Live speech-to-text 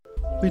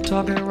We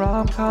talking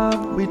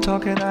rom-com, we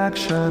talking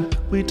action,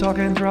 we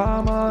talking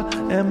drama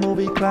and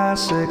movie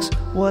classics.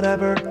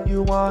 Whatever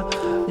you want,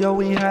 yo,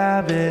 we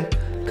have it.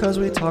 Cause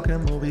we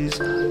talking movies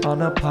on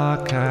the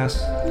podcast.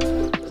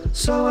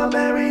 So I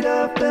married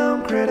a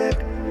film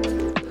critic.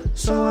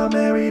 So I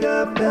married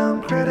a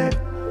film critic.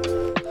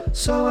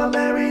 So I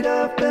married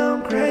a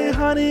film critic. Hey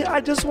honey, I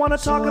just want to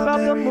talk about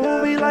the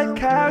movie like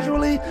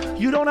casually.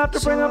 You don't have to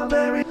bring up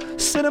the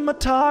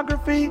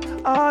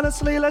cinematography.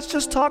 Honestly, let's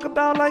just talk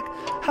about like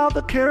how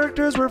the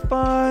characters were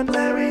fun.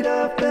 Married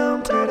a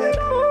film critic.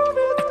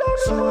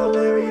 So I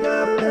married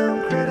a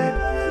film critic.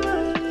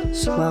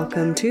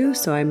 Welcome to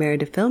So I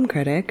Married a Film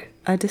Critic,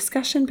 a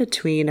discussion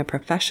between a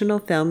professional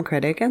film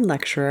critic and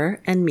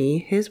lecturer and me,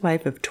 his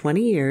wife of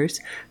 20 years,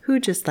 who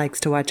just likes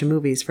to watch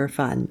movies for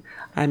fun.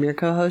 I'm your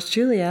co-host,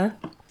 Julia.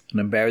 And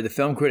I'm Barry the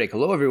film critic.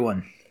 Hello,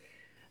 everyone.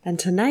 And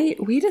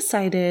tonight we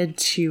decided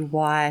to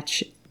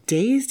watch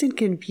Dazed and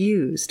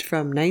Confused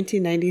from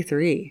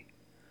 1993.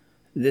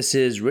 This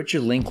is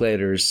Richard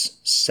Linklater's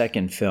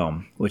second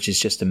film, which is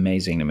just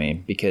amazing to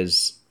me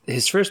because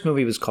his first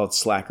movie was called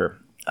Slacker.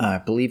 I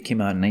believe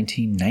came out in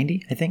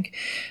 1990, I think.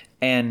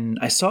 And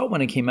I saw it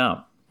when it came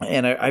out.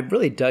 And I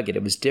really dug it.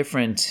 It was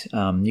different.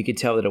 You could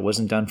tell that it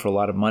wasn't done for a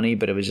lot of money,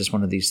 but it was just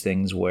one of these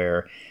things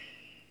where,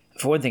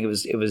 for one thing, it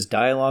was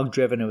dialogue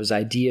driven, it was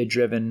idea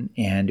driven,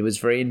 and it was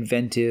very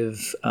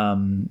inventive.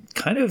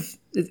 Kind of,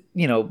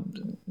 you know,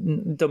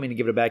 don't mean to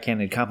give it a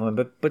backhanded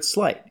compliment, but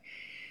slight.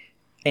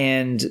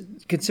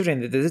 And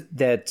considering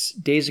that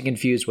Dazed and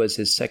Confused was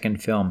his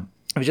second film,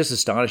 it was just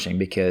astonishing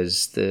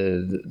because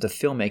the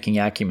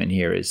filmmaking acumen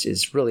here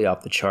is really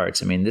off the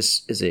charts. I mean,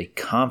 this is a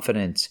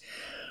confident,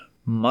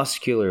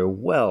 muscular,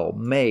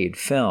 well-made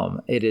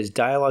film. It is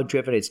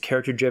dialogue-driven. It's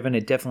character-driven.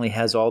 It definitely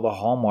has all the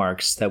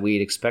hallmarks that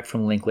we'd expect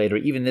from Linklater,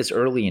 even this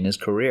early in his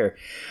career.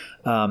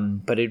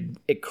 But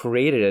it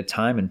created a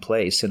time and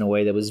place in a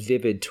way that was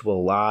vivid to a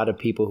lot of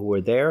people who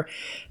were there.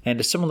 And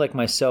to someone like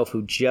myself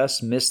who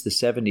just missed the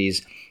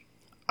 70s,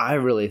 I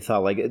really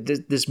thought like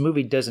this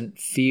movie doesn't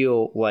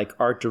feel like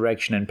art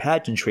direction and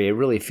pageantry. It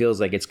really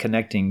feels like it's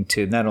connecting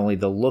to not only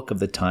the look of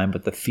the time,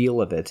 but the feel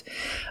of it.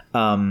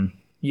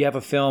 You have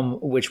a film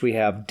which we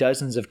have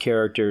dozens of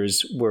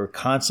characters. We're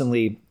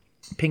constantly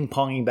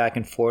ping-ponging back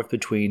and forth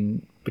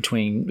between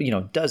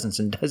dozens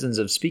and dozens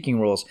of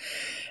speaking roles.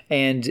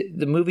 And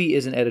the movie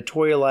isn't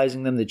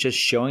editorializing them. They're just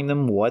showing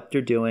them what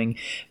they're doing.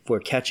 We're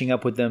catching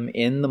up with them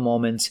in the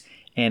moment.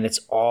 And it's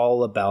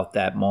all about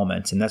that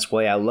moment. And that's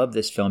why I love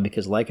this film,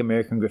 because like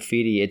American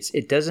Graffiti,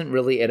 it doesn't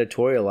really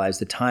editorialize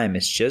the time.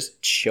 It's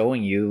just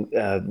showing you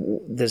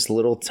this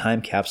little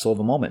time capsule of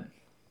a moment.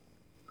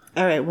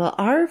 All right. Well,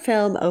 our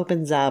film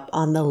opens up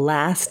on the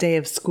last day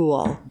of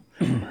school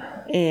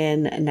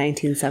in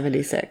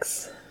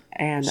 1976.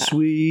 And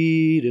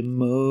Sweet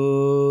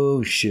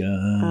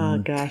Emotion.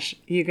 Oh, gosh.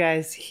 You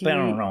guys, he's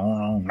really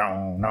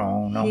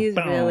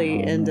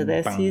into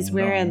this. He's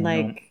wearing,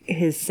 like,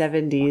 his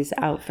 70s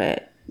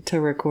outfit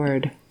to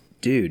record.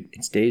 Dude,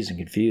 it's Dazed and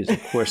Confused.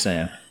 Of course I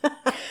am.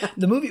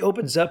 The movie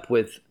opens up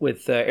with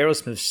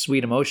Aerosmith's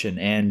Sweet Emotion.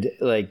 And,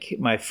 like,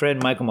 my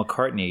friend Michael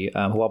McCartney,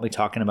 who I'll be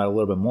talking about a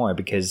little bit more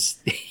because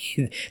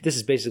this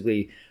is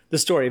basically the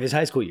story of his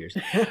high school years.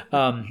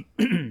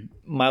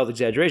 Mild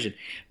exaggeration.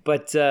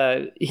 But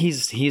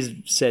he's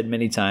said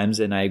many times,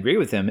 and I agree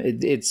with him,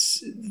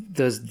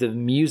 the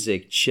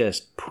music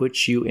just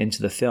puts you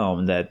into the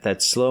film.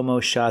 That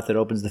slow-mo shot that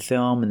opens the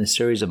film and the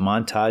series of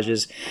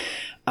montages.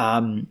 I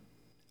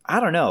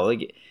don't know.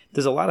 Like,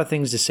 there's a lot of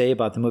things to say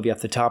about the movie off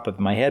the top of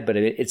my head, but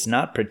it's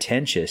not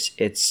pretentious.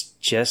 It's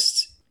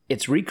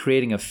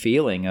recreating a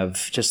feeling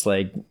of just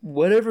like,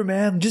 whatever,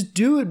 man, just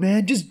do it,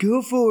 man, just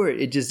go for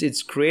it.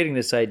 It's creating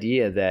this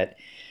idea that,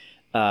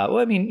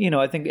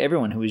 I think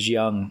everyone who is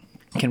young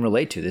can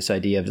relate to this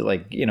idea of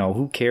like,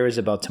 who cares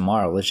about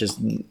tomorrow? Let's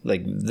just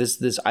like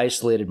this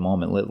isolated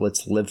moment.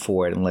 Let's live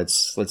for it and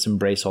let's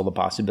embrace all the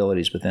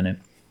possibilities within it.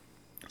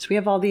 So we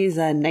have all these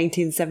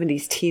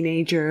 1970s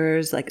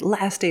teenagers, like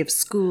last day of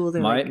school.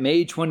 They're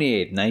May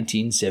 28th,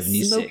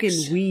 1976.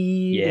 Smoking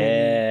weed.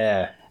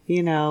 Yeah.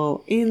 And,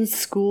 in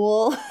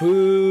school.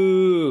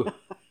 Boo!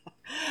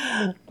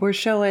 We're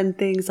showing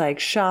things like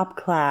shop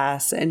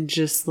class and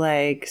just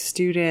like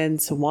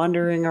students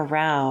wandering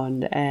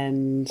around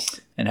and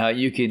how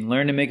you can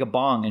learn to make a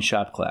bong in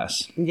shop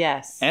class.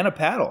 Yes. And a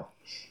paddle.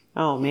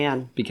 Oh,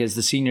 man. Because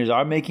the seniors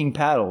are making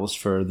paddles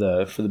for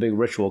the big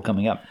ritual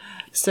coming up.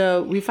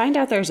 So we find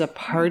out there's a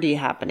party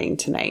happening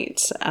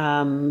tonight.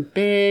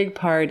 Big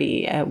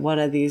party at one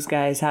of these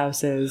guys'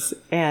 houses.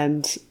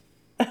 And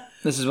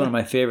this is one of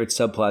my favorite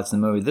subplots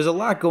in the movie. There's a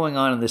lot going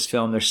on in this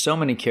film. There's so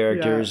many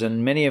characters,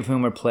 and many of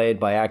whom are played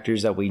by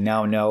actors that we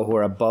now know who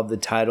are above the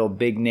title,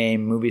 big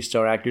name movie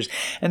star actors.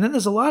 And then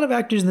there's a lot of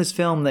actors in this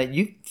film that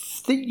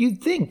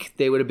you'd think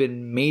they would have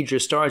been major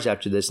stars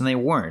after this, and they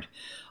weren't.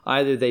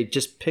 Either they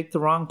just picked the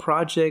wrong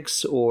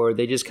projects or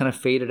they just kind of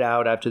faded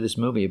out after this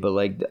movie. But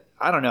like,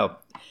 I don't know.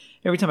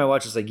 Every time I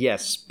watch, it's like,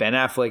 yes, Ben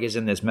Affleck is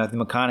in this, Matthew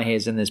McConaughey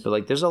is in this, but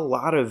like, there's a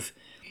lot of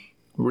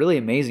really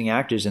amazing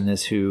actors in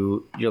this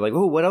who you're like,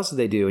 oh, what else did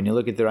they do? And you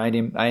look at their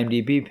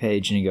IMDb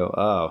page and you go,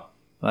 oh,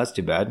 well, that's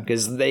too bad,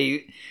 because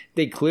they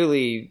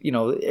clearly,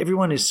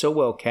 everyone is so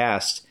well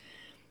cast.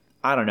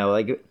 I don't know,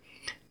 like,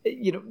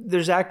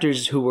 there's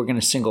actors who we're going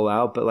to single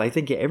out, but I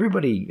think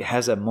everybody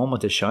has a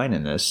moment to shine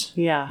in this.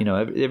 Yeah.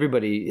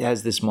 Everybody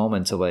has this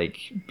moment to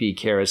like be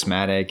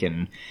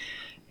charismatic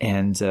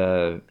and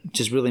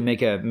just really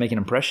make an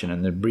impression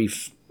in the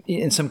brief,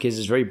 in some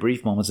cases, very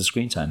brief moments of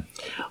screen time.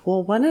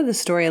 Well, one of the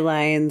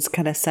storylines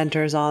kind of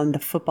centers on the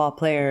football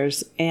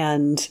players,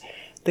 and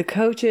the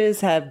coaches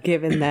have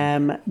given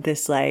them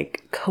this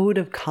like code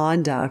of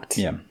conduct.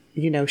 Yeah.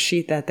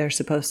 Sheet that they're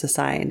supposed to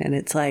sign. And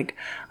it's like,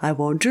 I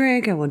won't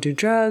drink, I won't do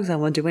drugs, I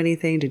won't do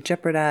anything to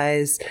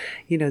jeopardize,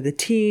 the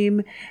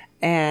team.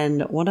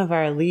 And one of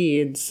our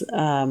leads,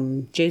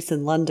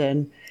 Jason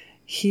London,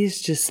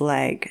 he's just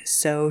like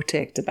so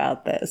ticked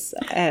about this.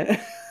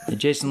 And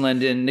Jason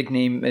London,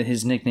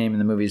 his nickname in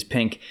the movie is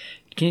Pink.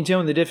 Can you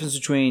tell me the difference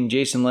between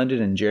Jason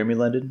London and Jeremy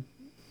London?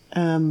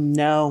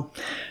 No.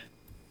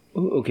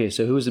 Okay,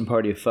 so who was in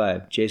Party of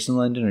Five? Jason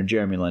London or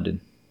Jeremy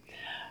London?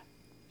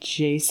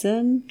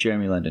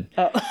 Jeremy London.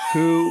 Oh.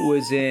 Who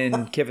was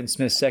in Kevin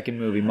Smith's second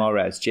movie,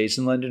 Mallrats?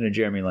 Jason London or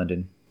Jeremy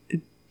London?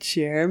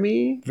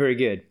 Jeremy? Very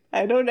good.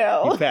 I don't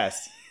know. You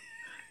passed.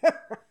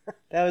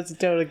 That was a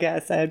total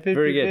guess. I had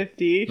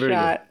 50-50 Very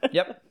shot. Good.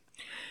 Yep.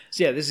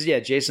 So this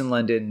is Jason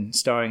London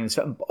starring in this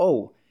film.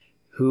 Oh,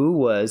 who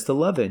was the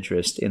love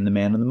interest in The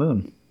Man on the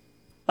Moon?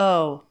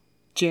 Oh,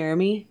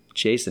 Jeremy?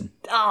 Jason.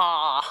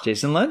 Ah,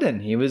 Jason London.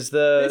 He was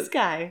this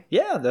guy.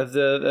 Yeah,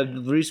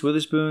 the Reese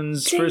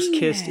Witherspoon's first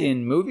kiss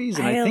in movies,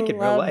 and I think in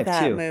real life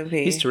too.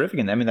 Movie. He's terrific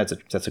in that. I mean, that's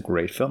a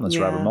great film. That's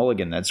Robert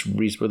Mulligan. That's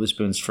Reese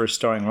Witherspoon's first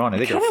starring role. I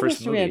think her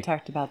first movie. We had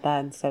talked about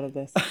that instead of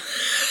this.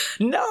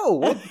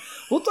 No,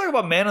 we'll talk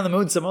about Man on the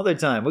Moon some other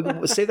time.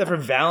 We'll save that for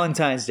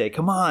Valentine's Day.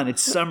 Come on,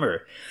 it's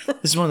summer.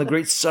 This is one of the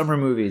great summer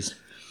movies.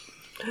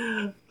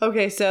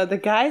 Okay, so the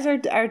guys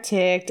are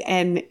ticked,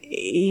 and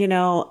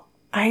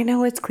I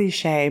know it's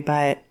cliche,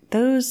 but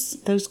those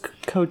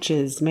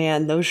coaches,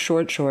 man, those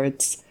short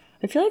shorts,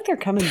 I feel like they're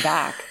coming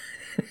back.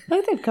 I feel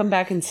like they've come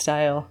back in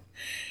style.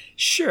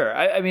 Sure.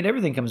 I mean,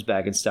 everything comes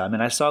back in style. I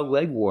mean, I saw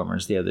leg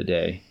warmers the other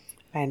day.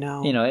 I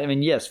know.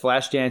 Yes,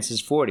 Flashdance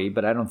is 40,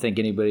 but I don't think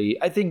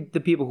I think the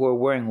people who are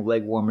wearing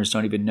leg warmers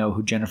don't even know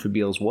who Jennifer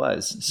Beals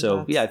was.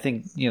 So, I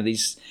think,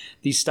 these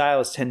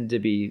styles tend to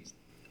be,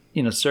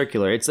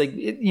 circular. It's like,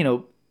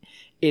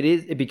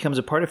 it becomes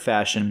a part of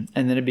fashion,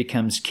 and then it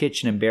becomes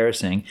kitsch and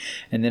embarrassing,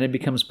 and then it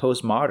becomes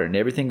postmodern.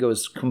 Everything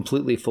goes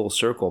completely full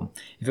circle.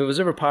 If it was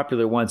ever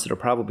popular once, it'll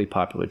probably be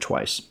popular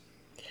twice.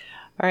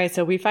 All right,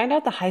 so we find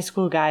out the high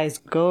school guys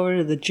go over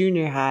to the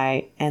junior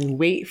high and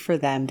wait for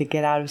them to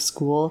get out of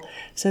school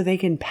so they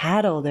can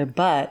paddle their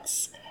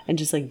butts and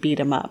just like beat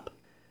them up.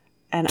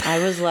 And I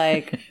was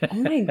like, oh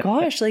my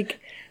gosh,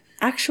 like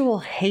actual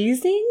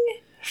hazing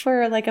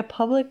for like a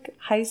public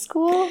high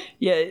school?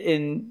 Yeah,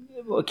 and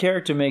a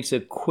character makes a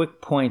quick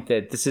point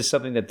that this is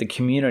something that the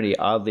community,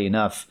 oddly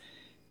enough,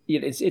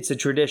 it's a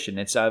tradition.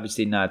 It's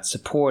obviously not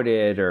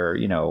supported or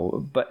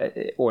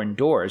or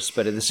endorsed,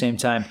 but at the same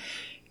time,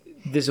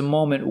 there's a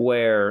moment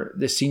where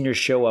the seniors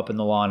show up in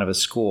the lawn of a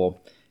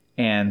school,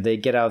 and they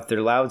get out their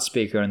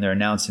loudspeaker and they're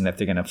announcing that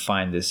they're going to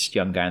find this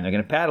young guy and they're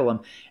going to paddle him.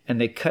 And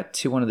they cut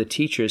to one of the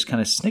teachers kind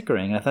of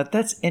snickering. And I thought,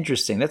 that's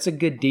interesting. That's a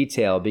good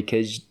detail,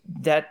 because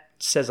that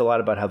says a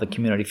lot about how the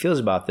community feels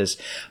about this.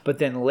 But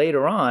then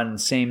later on,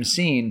 same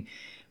scene,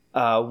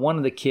 one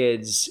of the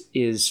kids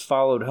is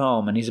followed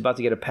home, and he's about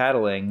to get a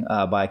paddling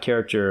by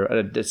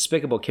a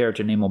despicable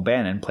character named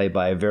O'Bannon, played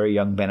by a very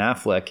young Ben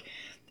Affleck.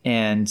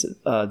 And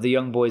the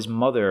young boy's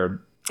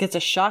mother gets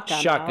a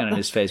shotgun in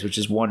his face, which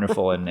is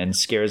wonderful, and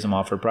scares him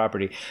off her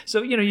property.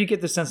 So, you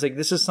get the sense like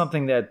this is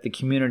something that the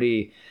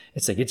community,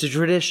 it's like, it's a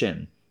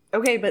tradition.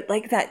 Okay, but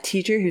like that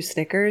teacher who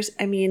snickers,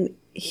 I mean,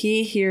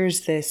 he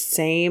hears this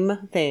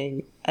same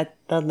thing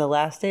on the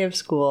last day of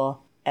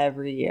school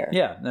every year.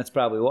 Yeah, that's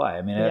probably why.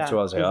 I mean, after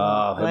all, I was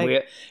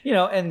like,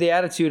 and the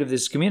attitude of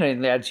this community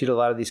and the attitude of a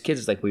lot of these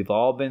kids is like, we've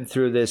all been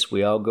through this.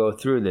 We all go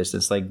through this.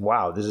 It's like,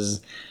 wow, this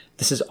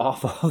is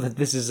awful that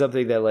this is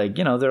something that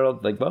they're all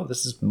like, well,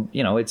 this is,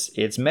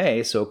 it's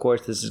May. So of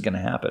course this is going to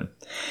happen.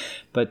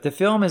 But the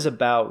film is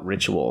about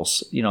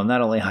rituals,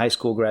 not only high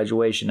school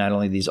graduation, not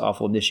only these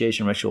awful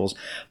initiation rituals,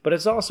 but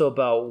it's also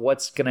about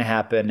what's going to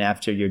happen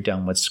after you're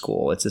done with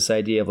school. It's this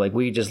idea of like,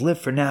 we just live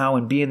for now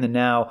and be in the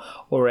now,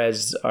 or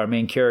as our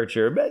main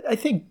character, I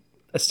think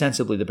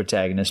ostensibly the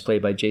protagonist,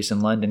 played by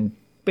Jason London,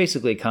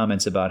 basically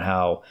comments about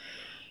how,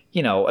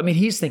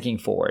 he's thinking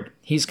forward.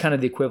 He's kind of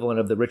the equivalent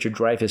of the Richard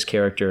Dreyfuss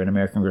character in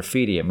American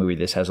Graffiti, a movie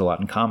this has a lot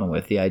in common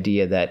with. The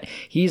idea that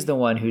he's the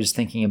one who's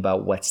thinking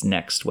about what's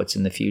next, what's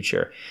in the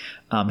future.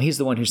 He's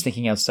the one who's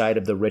thinking outside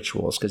of the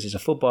rituals, because he's a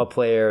football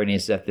player and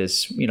he's at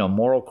this,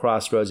 moral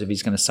crossroads if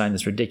he's going to sign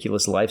this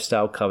ridiculous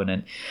lifestyle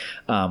covenant,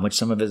 which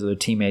some of his other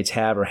teammates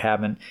have or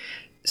haven't.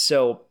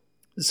 So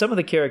some of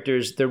the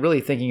characters, they're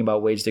really thinking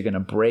about ways they're going to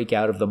break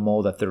out of the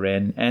mold that they're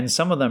in. And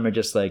some of them are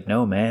just like,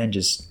 no, man,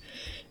 just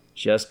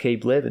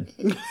keep living.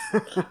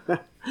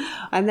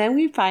 And then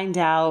we find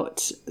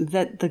out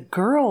that the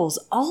girls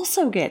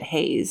also get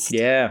hazed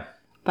Yeah.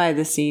 by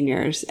the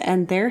seniors.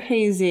 And their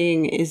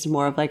hazing is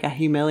more of like a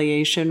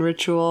humiliation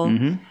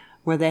ritual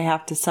where they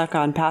have to suck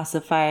on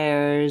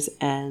pacifiers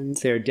and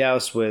They're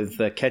doused with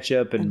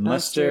ketchup and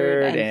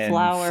mustard and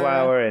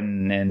flour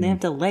and they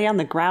have to lay on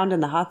the ground in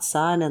the hot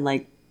sun and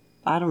like,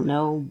 I don't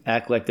know.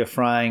 act like they're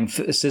frying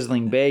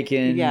sizzling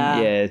bacon.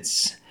 Yeah.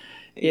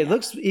 It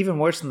looks even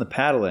worse than the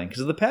paddling,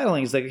 because the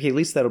paddling is like, okay, at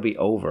least that'll be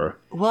over.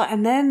 Well,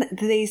 and then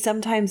they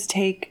sometimes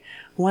take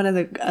one of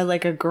the,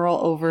 like a girl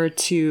over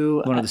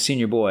to One of the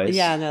senior boys.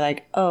 Yeah, and they're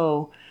like,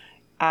 oh,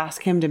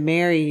 ask him to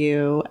marry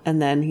you. And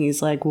then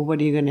he's like, well, what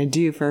are you going to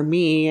do for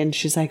me? And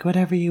she's like,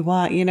 whatever you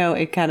want. You know,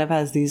 it kind of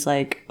has these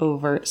like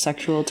overt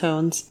sexual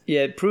tones.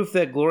 Yeah, proof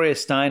that Gloria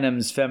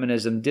Steinem's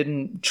feminism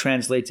didn't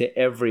translate to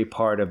every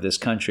part of this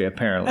country,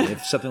 apparently.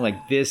 If something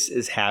like this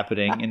is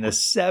happening in the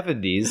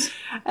 70s.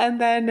 And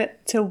then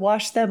to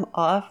wash them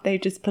off, they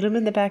just put them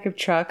in the back of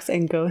trucks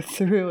and go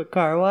through a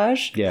car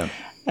wash. Yeah.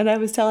 And I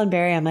was telling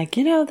Barry, I'm like,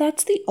 you know,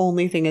 that's the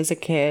only thing as a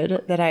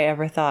kid that I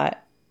ever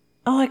thought,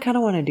 oh, I kind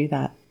of want to do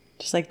that.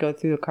 Just like go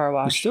through a car You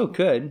wash. still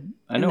could.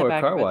 I know where a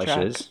car wash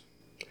is.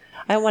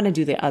 I want to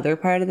do the other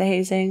part of the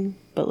hazing,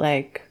 but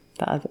like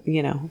the other,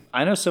 you know.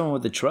 I know someone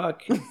with a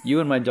truck.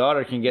 You and my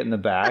daughter can get in the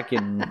back,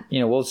 and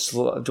we'll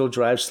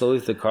drive slowly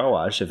to the car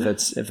wash if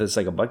it's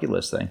like a bucket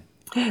list thing.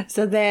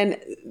 So then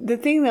the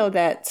thing though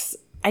that's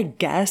I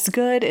guess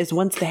good is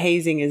once the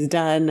hazing is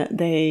done,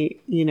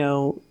 they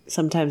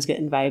sometimes get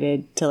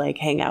invited to like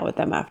hang out with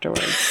them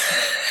afterwards,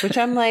 which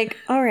I'm like,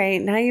 all right,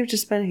 now you've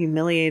just been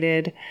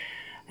humiliated.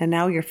 And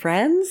now you're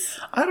friends?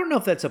 I don't know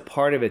if that's a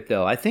part of it,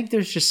 though. I think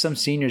there's just some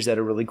seniors that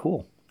are really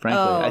cool,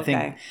 frankly. Oh, I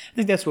think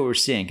that's what we're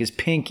seeing, because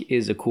Pink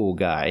is a cool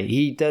guy.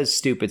 He does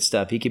stupid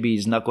stuff. He could be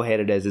as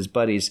knuckleheaded as his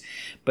buddies,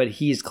 but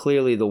he's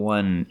clearly the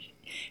one.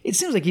 It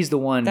seems like he's the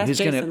one who's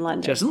going to...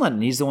 Jason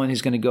London. He's the one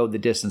who's going to go the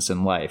distance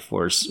in life,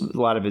 whereas a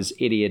lot of his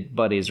idiot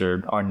buddies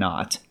are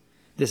not.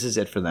 This is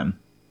it for them.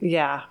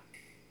 Yeah.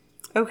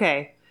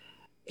 Okay.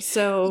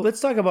 So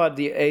let's talk about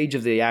the age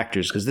of the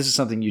actors, because this is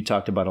something you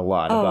talked about a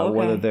lot, about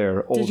whether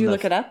they're old enough. Did you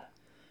look it up?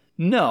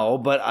 No,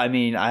 but I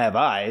mean, I have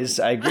eyes.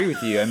 I agree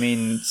with you. I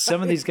mean,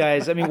 some of these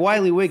guys, I mean,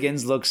 Wiley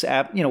Wiggins looks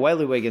at,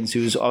 Wiley Wiggins,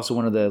 who's also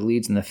one of the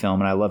leads in the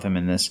film, and I love him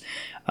in this.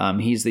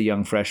 He's the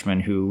young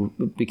freshman who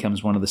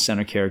becomes one of the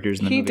center characters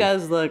in the movie. He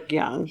does look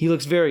young. He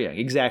looks very young,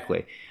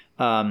 exactly.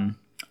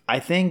 I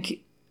think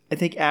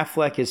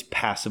Affleck is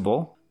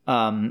passable.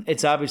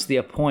 It's obviously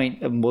a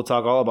point, and we'll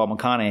talk all about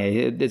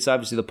McConaughey. It's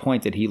obviously the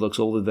point that he looks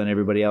older than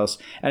everybody else.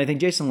 And I think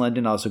Jason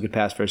London also could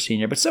pass for a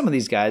senior. But some of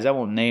these guys, I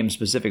won't name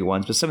specific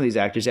ones, but some of these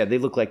actors, they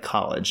look like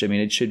college. I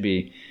mean, it should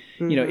be,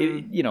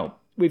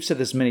 we've said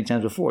this many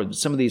times before.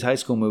 Some of these high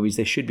school movies,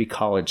 they should be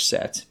college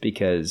set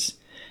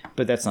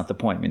but that's not the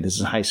point. I mean, this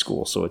is high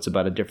school, so it's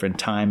about a different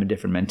time, a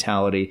different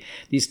mentality.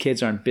 These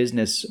kids aren't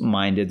business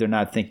minded. They're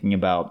not thinking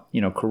about,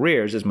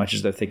 careers as much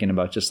as they're thinking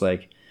about just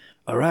like,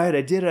 all right,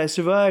 I did it. I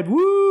survived.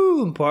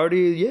 Woo! And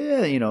party.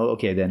 Yeah.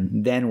 Okay,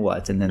 then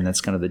what? And then that's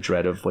kind of the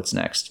dread of what's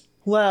next.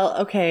 Well,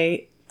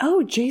 okay.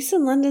 Oh,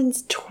 Jason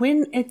London's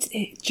twin.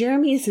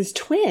 Jeremy is his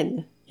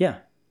twin. Yeah.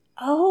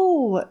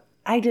 Oh,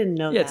 I didn't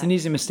know that. Yeah, it's an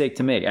easy mistake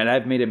to make. And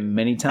I've made it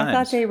many times. I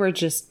thought they were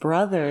just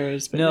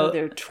brothers, but no,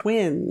 they're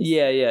twins.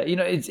 Yeah.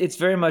 It's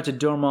very much a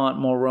Dermot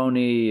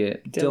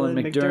Mulroney, Dylan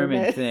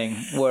McDermott thing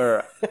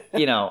where,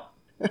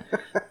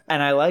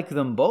 and I like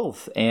them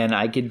both, and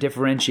I can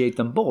differentiate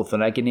them both,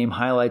 and I can name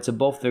highlights of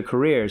both their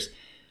careers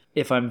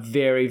if I'm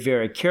very,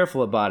 very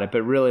careful about it.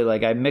 But really,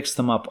 like, I mix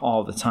them up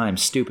all the time,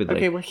 stupidly.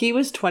 Okay, well, he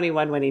was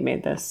 21 when he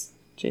made this,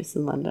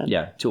 Jason London.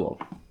 Yeah, too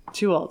old.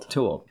 Too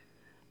old.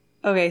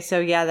 Okay, so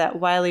yeah, that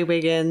Wiley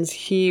Wiggins,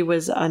 he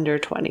was under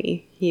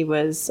 20. He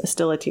was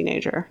still a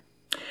teenager.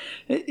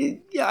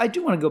 Yeah, I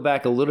do want to go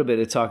back a little bit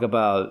to talk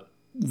about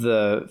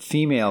the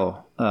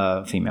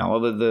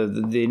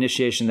the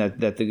initiation that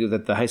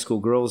the high school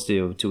girls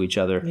do to each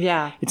other.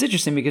 Yeah. It's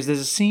interesting because there's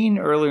a scene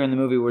earlier in the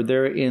movie where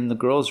they're in the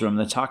girls' room.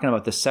 They're talking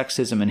about the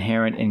sexism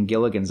inherent in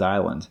Gilligan's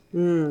Island.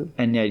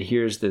 And yet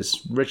here's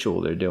this ritual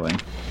they're doing.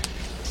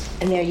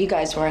 And there you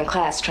guys were in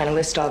class trying to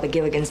list all the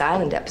Gilligan's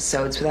Island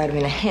episodes without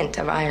even a hint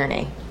of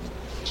irony.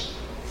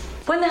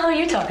 What the hell are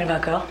you talking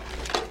about, girl?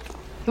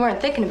 You weren't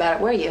thinking about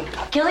it, were you?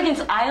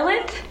 Gilligan's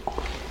Island?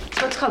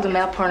 It's what's called a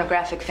male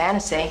pornographic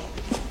fantasy.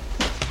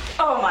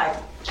 Oh my...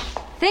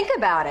 Think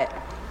about it.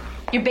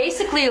 You're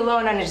basically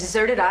alone on a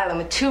deserted island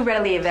with two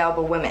readily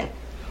available women.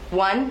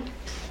 One,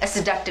 a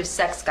seductive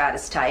sex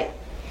goddess type.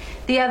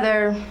 The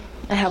other,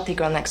 a healthy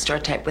girl next door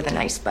type with a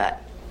nice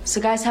butt. So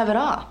guys have it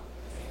all.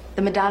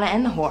 The Madonna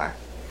and the whore.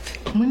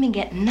 And women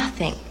get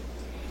nothing.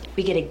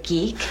 We get a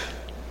geek,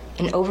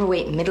 an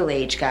overweight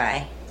middle-aged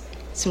guy,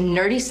 some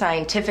nerdy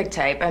scientific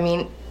type. I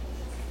mean,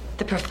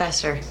 the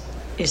professor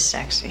is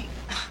sexy.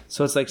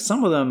 So it's like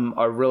some of them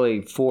are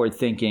really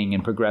forward-thinking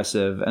and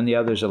progressive, and the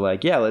others are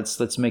like, yeah,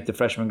 let's make the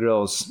freshman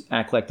girls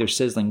act like they're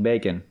sizzling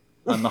bacon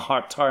on the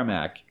hot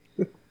tarmac.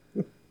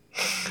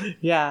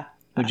 Yeah.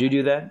 Would you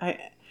do that?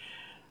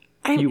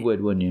 You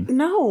would, wouldn't you?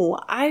 No,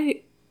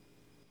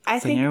 I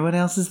Like think everyone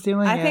else is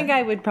doing I it. think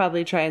I would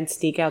probably try and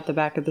sneak out the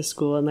back of the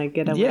school and like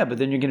get a Yeah, but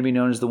then you're going to be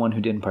known as the one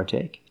who didn't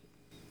partake.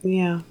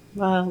 Yeah.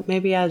 Well,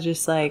 maybe I'll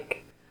just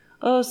like,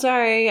 oh,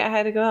 sorry, I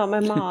had to go help my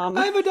mom.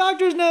 I have a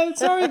doctor's note.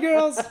 Sorry,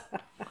 girls.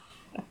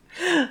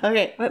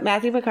 Okay, but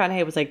Matthew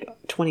McConaughey was like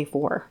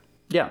 24.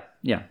 Yeah.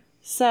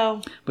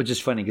 So Which is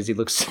funny because he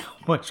looks so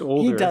much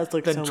older. he does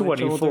look than so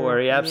 24. much older.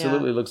 He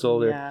absolutely looks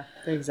older. Yeah,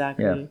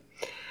 exactly. Yeah.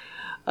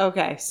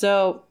 Okay,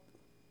 so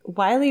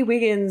Wiley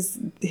Wiggins,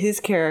 his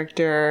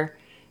character,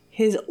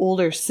 his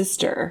older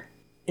sister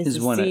is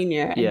a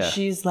senior, and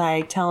she's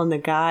like telling the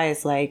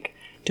guys like,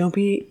 don't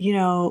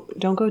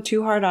go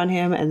too hard on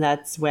him, and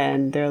that's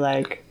when they're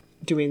like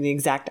doing the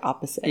exact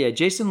opposite. Yeah,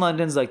 Jason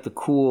London's like the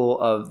cool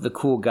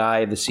guy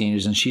of the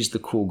seniors, and she's the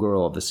cool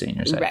girl of the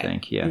seniors, I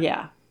think. Yeah.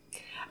 Yeah.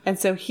 And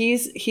so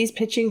he's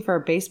pitching for a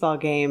baseball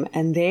game,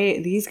 and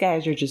these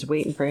guys are just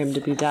waiting for him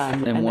to be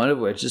done. And one of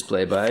which is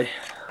played by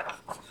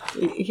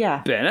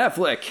Ben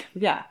Affleck.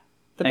 Yeah.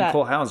 And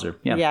Cole Hauser.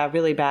 Yeah. Yeah,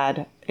 really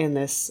bad in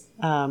this.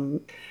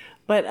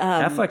 But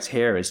Affleck's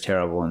hair is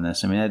terrible in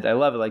this. I mean, I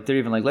love it. Like they're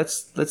even like,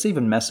 let's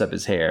even mess up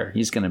his hair.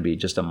 He's going to be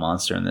just a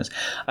monster in this.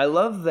 I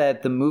love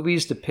that the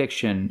movie's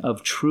depiction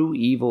of true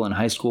evil in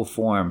high school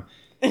form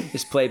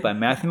is played by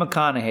Matthew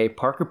McConaughey,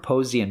 Parker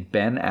Posey, and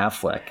Ben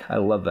Affleck. I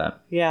love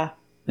that. Yeah.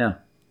 Yeah.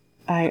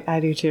 I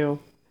do too.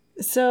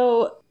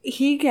 So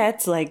he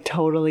gets like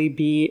totally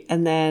beat,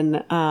 and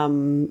then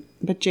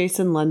but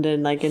Jason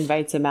London like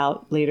invites him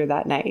out later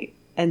that night.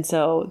 And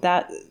so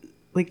that,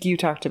 like you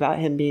talked about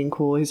him being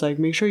cool, he's like,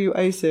 make sure you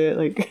ice it,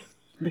 like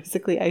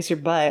basically ice your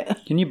butt.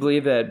 Can you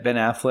believe that Ben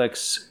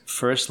Affleck's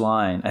first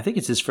line, I think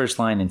it's his first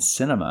line in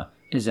cinema,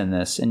 is in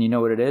this? And you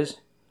know what it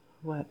is?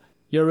 What?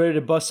 You're ready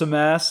to bust some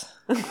ass?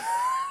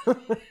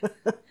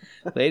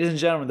 Ladies and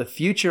gentlemen, the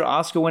future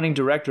Oscar-winning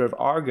director of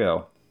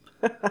Argo.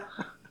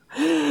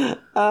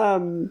 All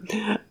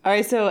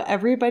right, so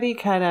everybody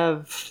kind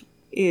of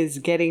is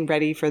getting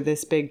ready for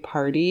this big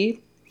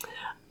party.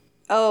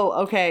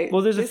 Oh, okay.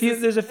 Well, there's a few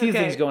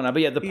things going on,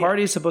 but yeah, the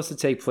party is supposed to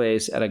take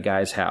place at a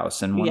guy's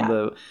house, and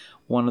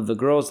one of the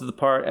girls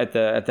at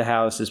the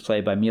house is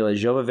played by Mila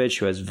Jovovich,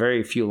 who has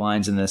very few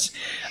lines in this.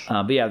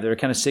 But yeah, they're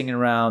kind of singing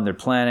around, they're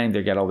planning,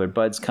 they got all their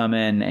buds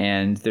coming,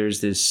 and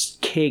there's this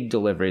cake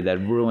delivery that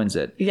ruins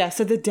it. Yeah,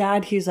 so the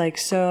dad, he's like,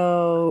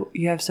 so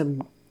you have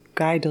some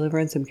guy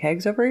delivering some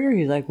kegs over here?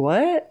 He's like,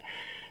 what?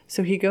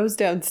 So he goes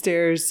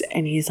downstairs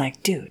and he's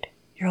like, dude,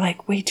 you're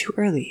like way too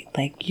early.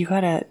 Like, you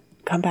gotta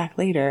come back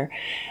later.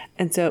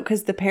 And so,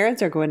 because the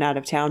parents are going out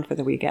of town for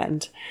the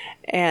weekend,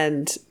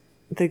 and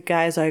the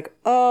guy's like,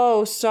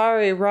 oh,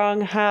 sorry,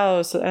 wrong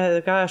house.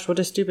 Gosh, what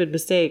a stupid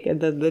mistake. And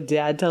then the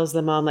dad tells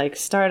the mom, like,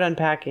 start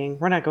unpacking.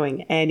 We're not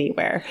going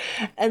anywhere.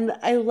 And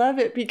I love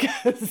it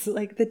because,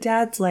 like, the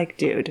dad's like,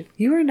 dude,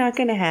 you are not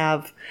going to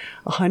have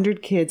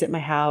 100 kids at my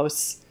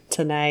house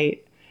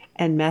tonight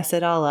and mess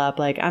it all up.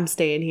 Like, I'm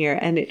staying here.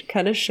 And it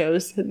kind of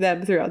shows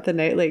them throughout the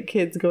night, like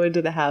kids going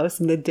to the house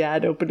and the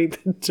dad opening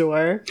the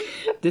door.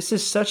 This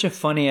is such a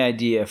funny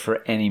idea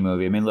for any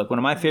movie. I mean, look, one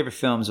of my favorite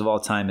films of all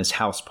time is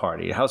House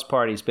Party. House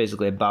Party is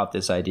basically about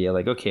this idea.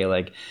 Like, okay,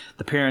 like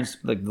the parents,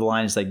 like the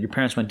line is like, your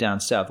parents went down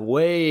south,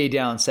 way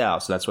down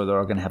south. So that's where they're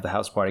all going to have the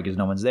house party because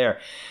no one's there.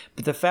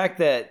 But the fact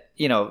that,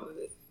 you know,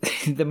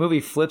 the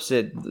movie flips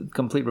it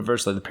complete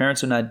reverse. Like the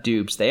parents are not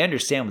dupes. They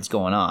understand what's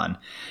going on.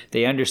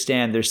 They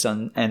understand their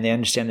son, and they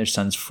understand their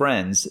son's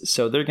friends.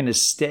 So they're going to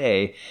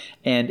stay.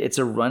 And it's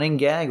a running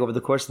gag over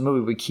the course of the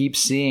movie. We keep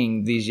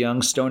seeing these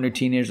young stoner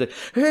teenagers like,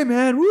 hey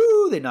man,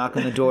 woo! They knock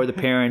on the door. The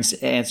parents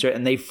answer it,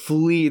 and they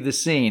flee the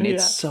scene.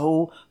 It's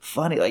so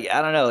funny. Like,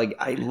 I don't know. Like,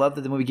 I love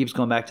that the movie keeps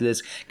going back to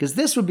this because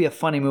this would be a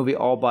funny movie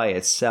all by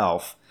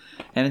itself.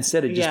 And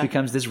instead it just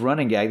becomes this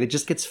running gag that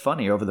just gets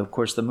funny over the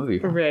course of the movie.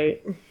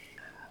 Right.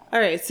 All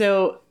right,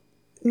 so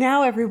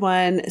now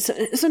everyone,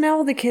 so now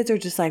all the kids are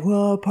just like,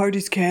 well,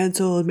 party's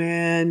canceled,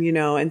 man, you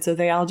know, and so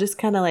they all just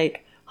kind of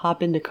like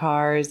hop into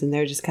cars and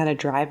they're just kind of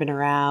driving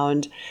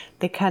around.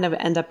 They kind of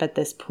end up at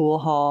this pool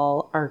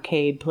hall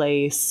arcade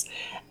place,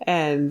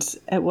 and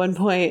at one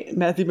point,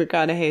 Matthew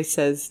McConaughey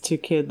says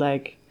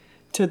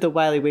to the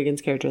Wiley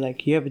Wiggins character,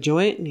 like, you have a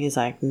joint? And he's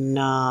like,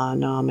 nah,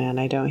 man,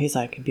 I don't. He's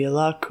like, it'd be a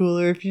lot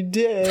cooler if you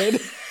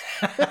did.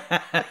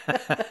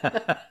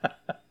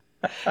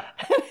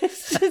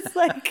 It's just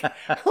like,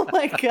 oh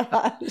my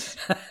gosh.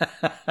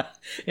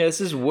 Yeah, this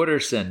is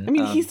Wooderson. I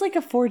mean, he's like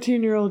a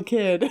 14-year-old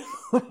kid.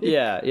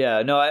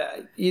 Yeah. No,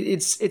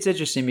 it's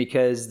interesting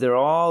because they're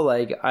all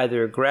like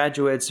either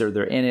graduates or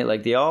they're in it.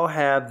 Like they all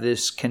have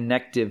this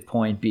connective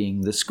point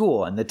being the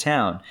school and the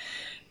town.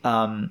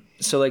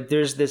 So like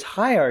there's this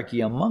hierarchy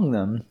among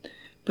them.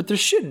 But there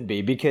shouldn't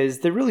be because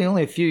they're really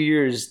only a few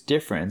years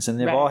difference, and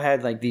they've all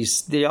had like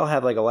these. They all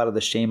have like a lot of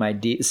the same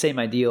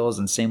ideals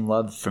and same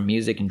love for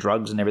music and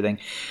drugs and everything.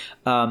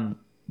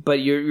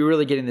 But you're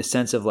really getting the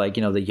sense of like,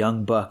 you know, the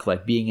young buck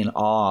like being in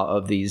awe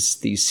of these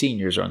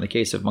seniors, or in the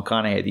case of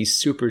McConaughey, these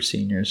super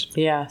seniors.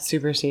 Yeah,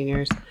 super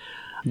seniors.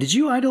 Did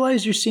you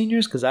idolize your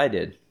seniors? Because I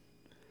did.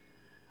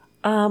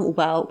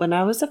 Well, when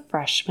I was a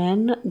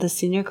freshman, the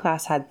senior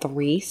class had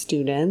 3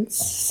 students,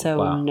 so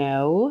Wow.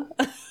 no.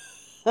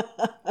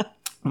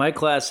 My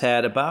class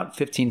had about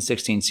 15,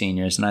 16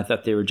 seniors, and I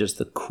thought they were just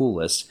the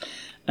coolest.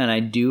 And I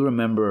do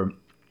remember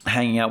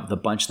hanging out with a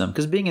bunch of them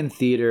because being in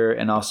theater,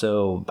 and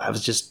also I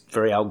was just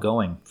very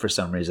outgoing for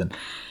some reason.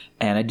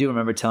 And I do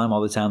remember telling them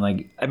all the time,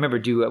 like, I remember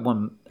at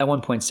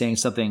one point saying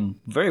something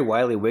very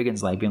Wiley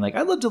Wiggins like, being like,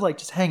 I'd love to like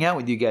just hang out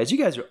with you guys. You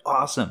guys are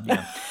awesome. You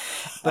know?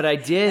 But I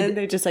did. And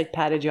they just like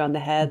patted you on the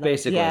head. Like,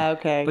 Basically. yeah,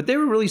 okay. But they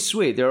were really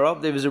sweet. There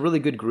was a really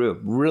good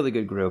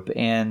group.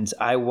 And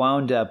I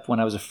wound up, when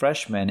I was a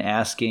freshman,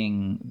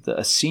 asking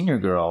a senior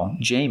girl,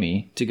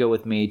 Jamie, to go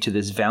with me to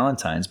this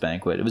Valentine's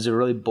banquet. It was a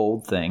really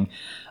bold thing.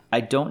 I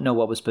don't know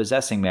what was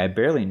possessing me. I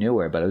barely knew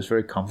her, but I was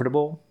very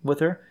comfortable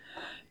with her.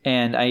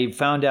 And I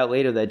found out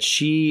later that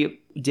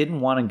she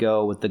didn't want to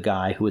go with the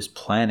guy who was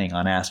planning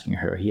on asking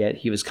her.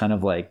 He was kind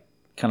of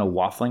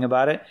waffling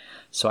about it.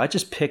 So I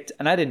just picked,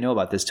 and I didn't know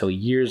about this till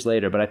years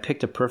later, but I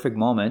picked a perfect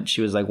moment.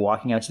 She was like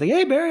walking out. She's like,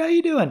 hey, Barry, how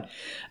you doing?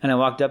 And I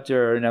walked up to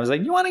her and I was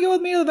like, you want to go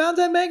with me to the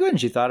Valentine banquet? And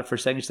she thought it for a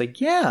second. She's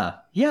like, yeah,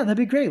 that'd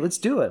be great. Let's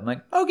do it. I'm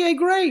like, okay,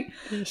 great.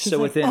 She's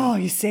like, oh,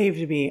 you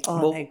saved me.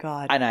 Oh, thank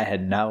God. And I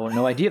had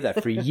no idea of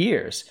that for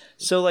years.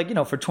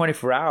 So for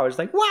 24 hours,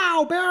 like,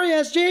 wow, Barry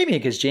asked Jamie.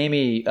 Because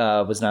Jamie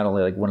was not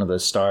only like one of the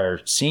star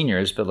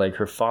seniors, but like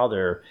her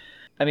father,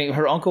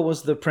 her uncle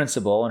was the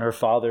principal, and her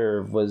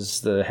father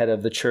was the head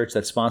of the church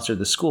that sponsored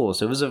the school.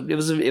 So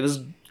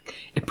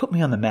it put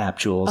me on the map,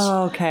 Jules.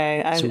 Oh,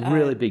 okay. It's a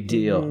really big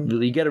deal. Mm-hmm.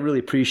 You got to really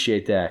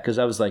appreciate that, because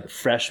I was like a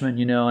freshman,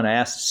 and I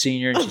asked the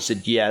senior, and she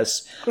said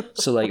yes.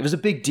 So like it was a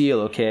big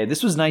deal. Okay,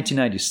 this was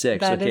 1996.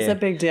 That is a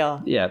big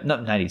deal. Yeah,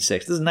 not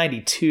 96. This is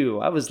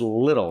 92. I was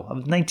little. I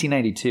was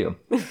 1992.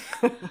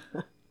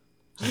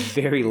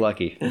 Very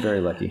lucky. Very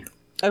lucky.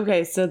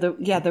 Okay, so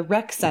the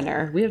rec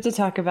center. We have to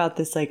talk about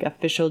this like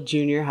official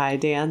junior high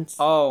dance.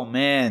 Oh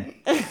man,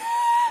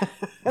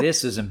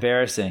 this is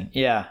embarrassing.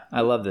 Yeah,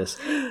 I love this,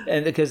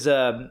 and because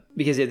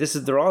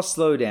they're all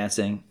slow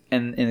dancing,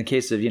 and in the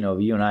case of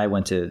you and I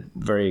went to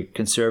very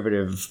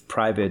conservative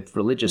private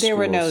religious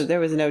schools. There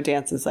was no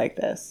dances like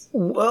this.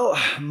 Well,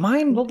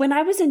 mine. Well, when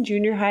I was in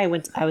junior high,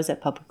 I was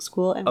at public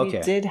school, and we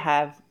did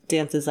have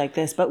dances like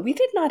this, but we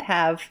did not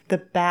have the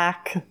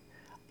back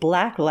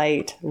black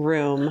light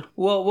room.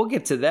 Well, we'll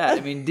get to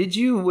that.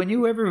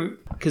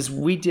 Because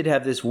we did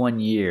have this one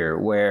year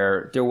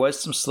where there was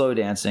some slow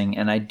dancing,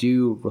 and I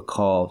do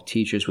recall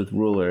teachers with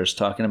rulers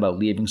talking about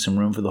leaving some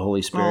room for the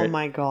Holy Spirit. Oh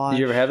my God. Did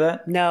you ever have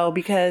that? No,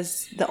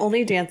 because the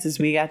only dances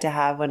we got to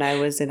have when I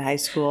was in high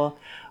school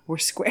were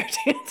square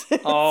dances.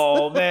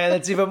 Oh man,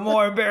 that's even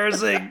more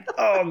embarrassing.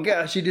 Oh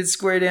gosh, you did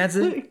square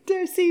dances?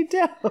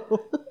 Do-si-do.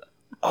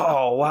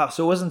 Oh wow!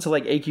 So it wasn't to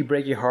like achy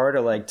breaky heart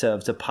or like to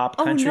pop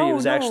country. No, it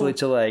was actually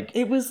to like.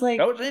 It was like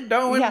round and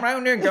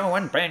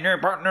going, bring your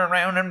partner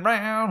round and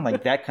round,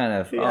 like that kind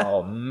of. Yeah.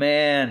 Oh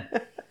man!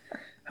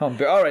 All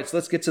right, so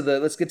let's get to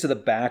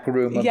the back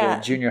room of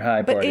the junior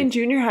high party. But in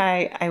junior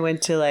high, I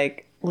went to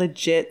like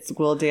legit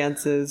school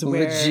dances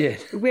where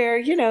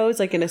it's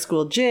like in a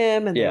school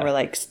gym, and there were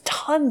like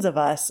tons of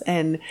us,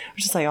 and it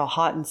was just like all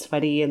hot and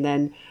sweaty, and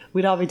then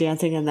we'd all be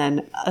dancing, and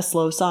then a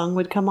slow song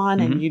would come on,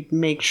 and you'd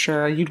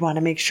want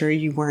to make sure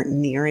you weren't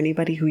near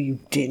anybody who you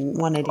didn't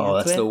want to dance with. Oh,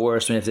 that's the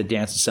worst when you have to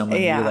dance with someone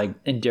you're like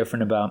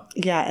indifferent about.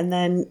 Yeah, and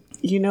then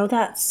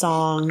that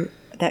song,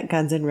 that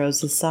Guns N'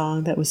 Roses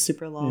song that was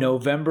super long.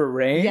 November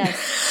Rain?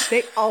 Yes.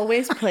 They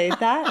always played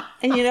that,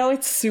 and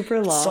it's super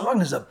long. The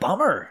song is a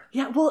bummer.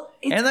 Yeah, well,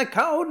 and the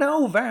cold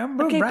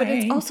November rain. But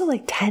it's also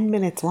like 10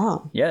 minutes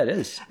long. Yeah, it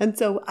is. And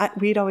so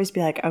we'd always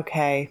be like,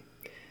 okay,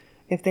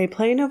 if they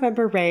play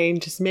November Rain,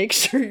 just make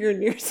sure you're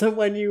near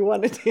someone you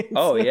want to dance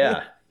with.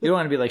 Yeah. You don't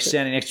want to be like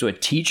standing next to a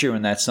teacher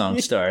when that song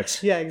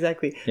starts. Yeah,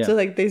 exactly. Yeah. So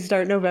like they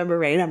start November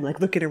Rain. I'm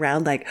like looking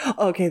around like,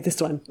 oh, okay, this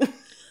one.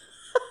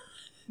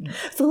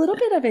 It's a little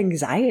bit of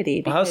anxiety.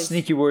 Because... How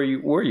sneaky were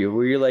you? Were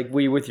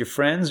you with your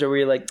friends, or were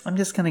you like, I'm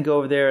just going to go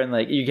over there and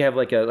like, you have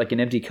like an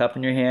empty cup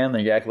in your hand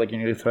and you act like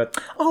you're going to throw it.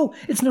 Oh,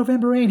 it's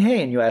November Rain.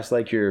 Hey. And you ask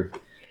like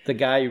the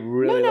guy you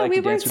really like to dance with.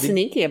 No, we weren't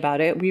sneaky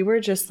about it. We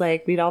were just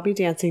like, we'd all be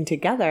dancing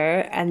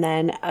together, and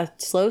then a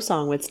slow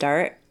song would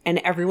start, and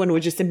everyone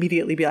would just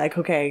immediately be like,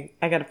 okay,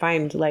 I got to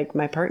find like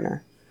my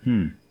partner.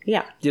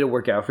 Yeah. Did it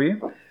work out for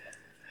you?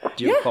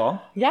 Do you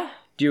recall? Yeah.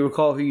 Do you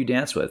recall who you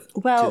danced with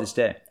to this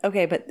day?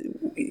 Okay, but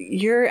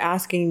you're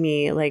asking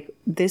me, like,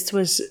 this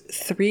was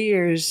 3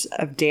 years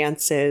of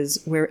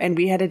dances and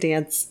we had to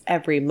dance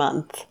every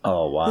month.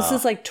 Oh, wow. This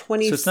is like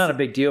 20. So it's not a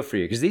big deal for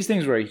you, because these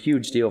things were a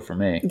huge deal for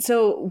me.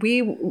 So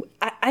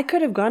I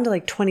could have gone to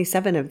like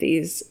 27 of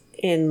these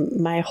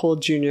in my whole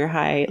junior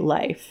high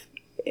life.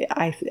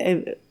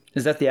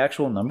 Is that the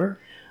actual number?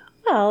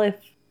 Well, if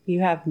you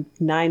have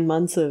 9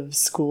 months of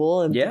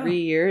school and 3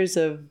 years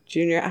of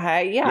junior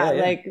high. Yeah.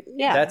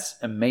 That's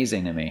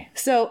amazing to me.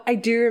 So I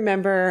do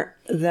remember,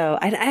 though,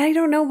 I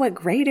don't know what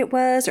grade it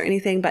was or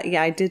anything, but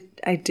yeah,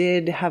 I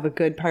did have a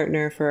good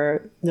partner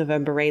for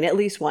November Rain at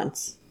least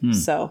once.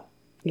 So,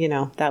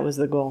 that was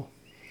the goal.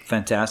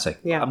 Fantastic.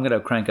 Yeah. I'm going to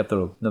crank up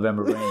the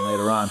November Rain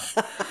later on.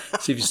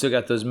 See if you still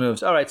got those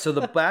moves. All right, so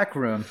the back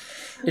room,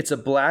 it's a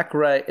black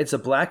light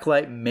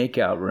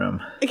makeout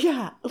room.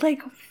 Yeah,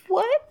 like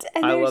what?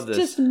 And I there's love this.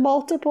 just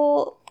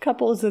multiple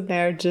couples in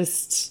there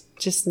just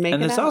making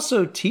And there's out.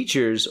 also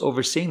teachers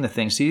overseeing the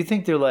thing. So you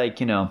think they're like,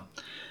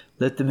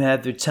 let them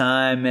have their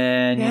time,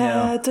 man.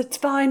 Yeah, it's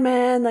fine,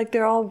 man. Like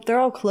they're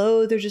all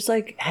clothed. They're just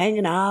like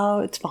hanging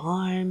out. It's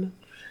fine.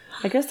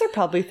 I guess they're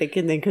probably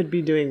thinking they could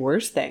be doing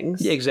worse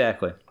things. Yeah,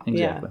 exactly.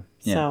 Yeah.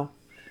 Yeah. So,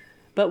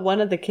 but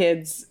one of the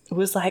kids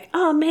was like,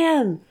 "Oh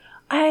man,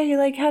 I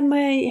like had my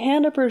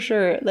hand up her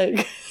shirt."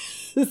 Like,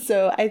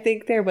 so I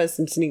think there was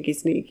some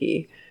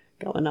sneaky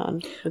going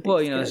on. With Well,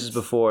 these this kids. is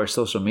before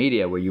social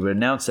media where you would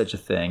announce such a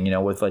thing,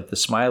 with like the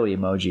smiley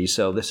emoji.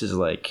 So this is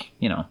like,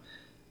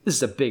 this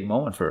is a big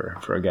moment for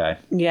a guy.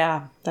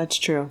 Yeah, that's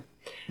true.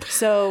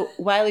 So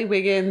Wiley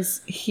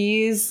Wiggins,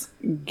 he's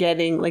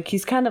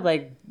kind of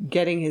like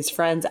getting his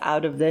friends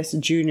out of this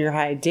junior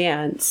high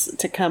dance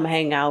to come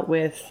hang out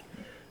with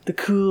the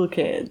cool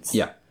kids.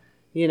 Yeah.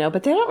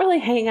 But they don't really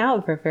hang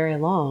out for very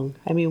long.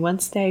 I mean,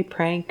 once they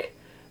prank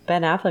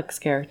Ben Affleck's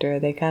character,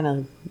 they kind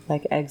of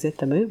like exit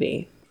the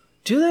movie.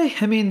 Do they?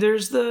 I mean,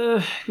 because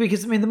the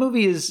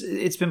movie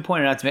it's been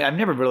pointed out to me. I've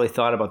never really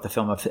thought about the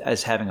film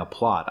as having a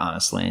plot,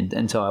 honestly,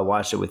 until I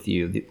watched it with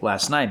you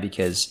last night,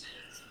 because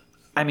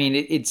I mean,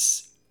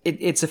 it's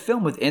a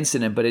film with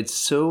incident, but it's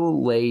so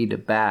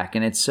laid back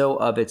and it's so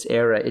of its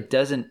era. It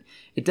doesn't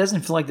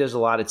feel like there's a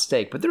lot at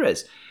stake, but there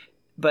is.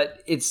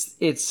 But it's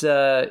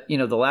the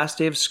last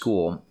day of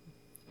school,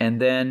 and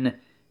then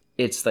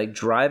it's like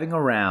driving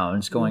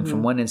around, going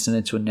from one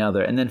incident to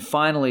another, and then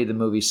finally the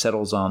movie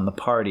settles on the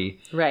party,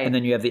 Right. And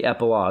then you have the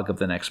epilogue of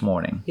the next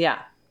morning. Yeah,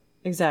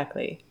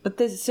 exactly. But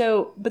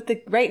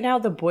right now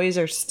the boys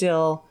are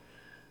still.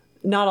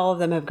 Not all of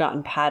them have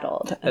gotten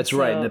paddled. That's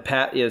right. And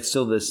it's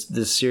still this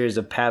series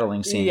of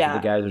paddling scenes where the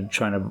guys are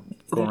trying to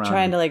go around. They're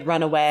trying to like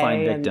run away.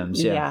 Find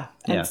victims. Yeah.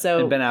 And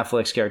so Ben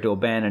Affleck's character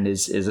O'Bannon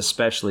is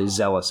especially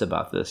zealous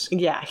about this.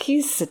 yeah,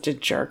 he's such a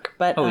jerk.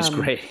 But Oh, he's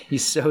great.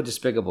 He's so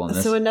despicable in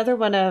this. So another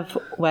one of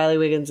Wiley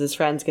Wiggins'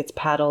 friends gets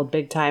paddled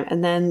big time,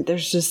 and then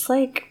there's just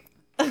like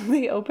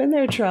they open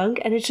their trunk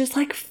and it's just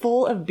like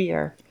full of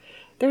beer.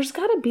 There's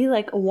got to be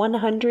like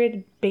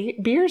 100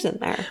 beers in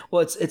there.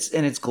 Well,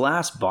 it's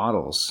glass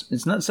bottles.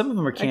 It's not. Some of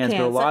them are cans,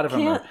 but a lot of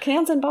them are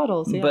cans and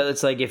bottles. Yeah. But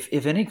it's like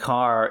if any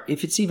car,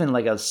 if it's even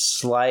like a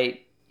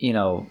slight,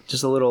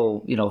 just a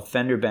little,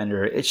 fender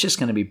bender, it's just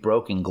going to be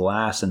broken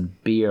glass and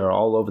beer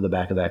all over the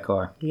back of that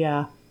car.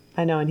 Yeah,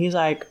 I know. And he's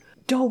like,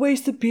 "Don't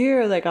waste the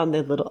beer," like on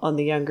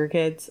the younger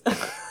kids.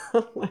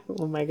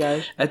 Oh my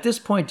gosh. At this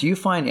point, do you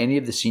find any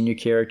of the senior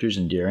characters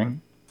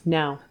endearing?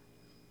 No,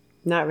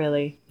 not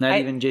really. Not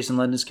even Jason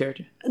London's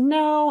character?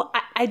 No,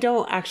 I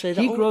don't actually.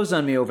 He grows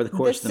on me over the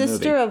course of the movie. The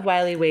sister of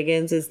Wiley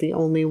Wiggins is the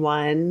only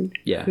one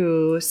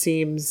who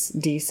seems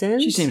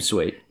decent. She seems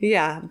sweet.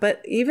 Yeah,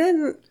 but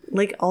even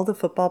like all the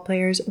football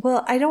players,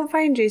 well, I don't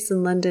find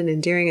Jason London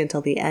endearing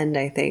until the end,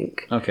 I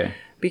think. Okay.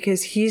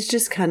 Because he's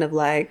just kind of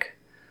like,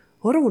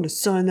 I don't want to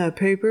sign that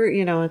paper.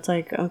 It's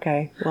like,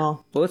 okay,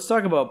 well. Well, let's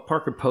talk about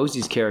Parker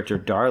Posey's character,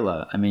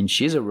 Darla. I mean,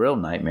 she's a real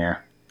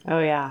nightmare. Oh,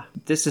 yeah.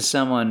 This is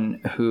someone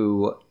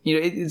who,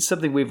 it's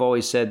something we've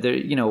always said, there,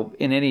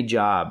 in any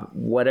job,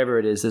 whatever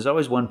it is, there's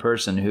always one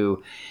person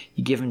who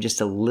you give them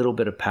just a little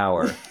bit of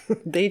power.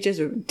 They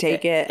just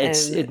take it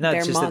and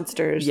they're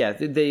monsters.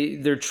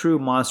 Their true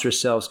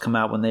monstrous selves come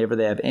out whenever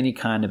they have any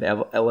kind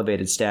of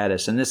elevated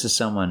status. And this is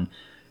someone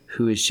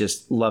who is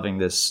just loving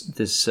this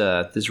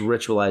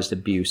ritualized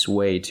abuse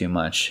way too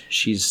much.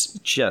 She's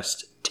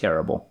just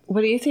terrible.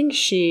 What do you think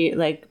she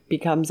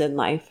becomes in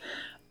life?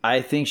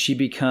 I think she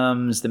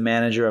becomes the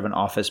manager of an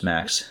Office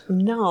Max.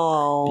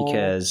 No.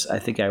 Because I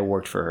think I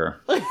worked for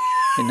her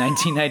in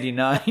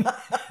 1999.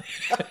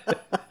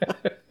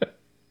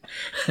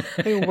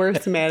 The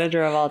worst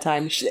manager of all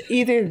time.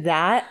 Either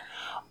that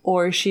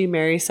or she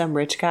marries some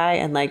rich guy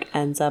and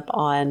ends up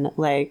on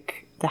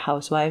the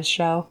Housewives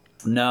show.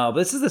 No, but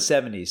this is the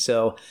 70s.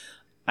 So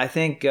I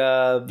think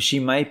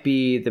she might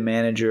be the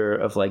manager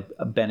of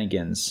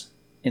Bennigan's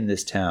in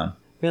this town.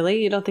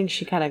 Really? You don't think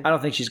she kind of... I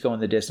don't think she's going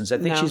the distance. I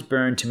think she's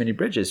burned too many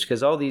bridges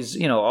because all these,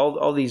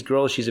 all these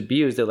girls she's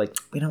abused, they're like,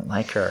 we don't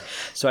like her.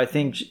 So I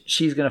think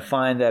she's going to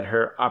find that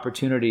her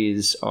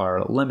opportunities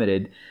are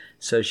limited.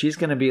 So she's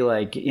going to be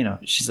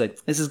she's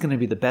like, this is going to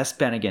be the best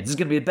Bennigan's. This is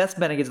going to be the best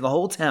Bennigan's in the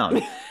whole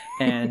town.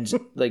 And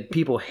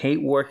people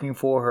hate working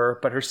for her,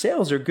 but her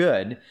sales are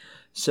good.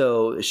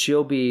 So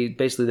she'll be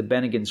basically the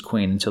Bennigan's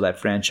queen until that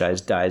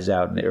franchise dies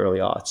out in the early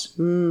aughts.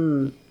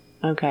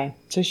 Okay.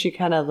 So she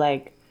kind of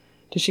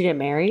does she get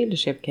married? Does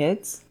she have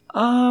kids?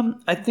 I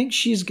think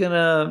there's going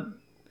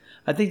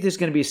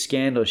to be a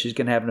scandal. She's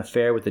going to have an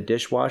affair with the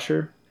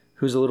dishwasher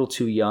who's a little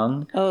too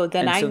young. Oh,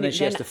 then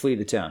she has to flee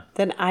the town.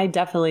 Then I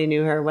definitely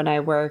knew her when I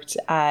worked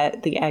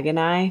at the Egg and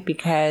I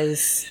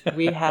because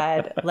we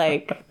had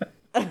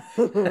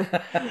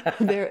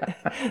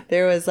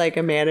there was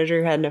a manager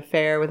who had an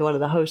affair with one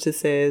of the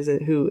hostesses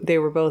who they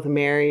were both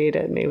married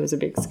and it was a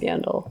big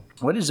scandal.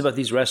 What is it about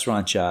these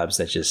restaurant jobs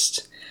that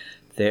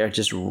they are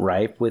just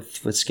ripe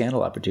with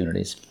scandal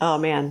opportunities. Oh,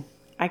 man.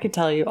 I could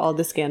tell you all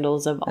the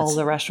scandals of all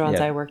the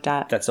restaurants I worked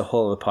at. That's a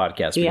whole other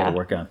podcast we got to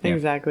work on. Yeah.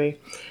 Exactly.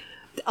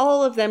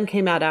 All of them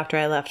came out after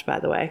I left, by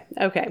the way.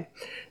 Okay.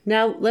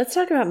 Now, let's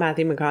talk about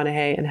Matthew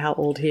McConaughey and how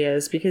old he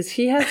is, because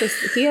he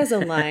has a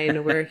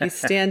line where he's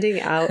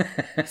standing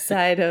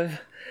outside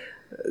of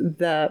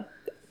the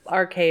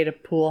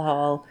arcade pool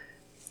hall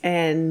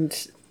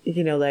and,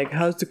 you know, like,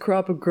 how's the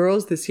crop of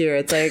girls this year?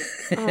 It's like,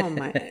 oh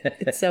my,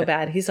 it's so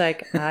bad. He's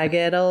like, I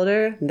get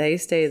older, they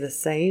stay the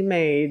same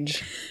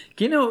age.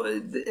 You know,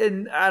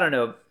 and I don't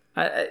know,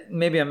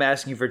 maybe I'm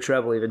asking you for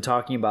trouble even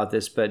talking about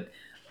this, but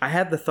I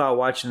had the thought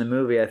watching the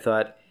movie, I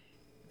thought,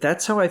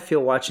 that's how I feel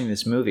watching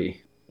this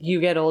movie.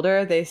 You get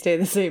older, they stay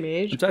the same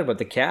age? I'm talking about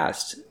the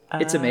cast.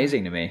 It's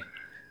amazing to me.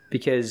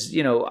 Because,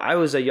 you know, I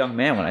was a young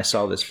man when I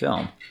saw this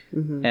film.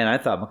 Mm-hmm. And I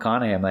thought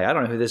McConaughey, I'm like, I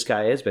don't know who this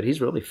guy is, but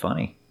he's really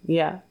funny.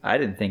 Yeah. I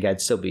didn't think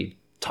I'd still be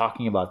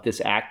talking about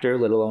this actor,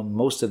 let alone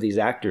most of these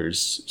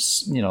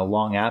actors, you know,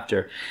 long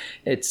after.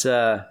 It's,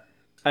 I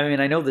mean,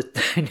 I know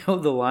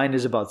the line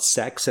is about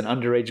sex and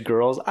underage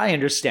girls. I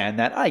understand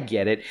that. I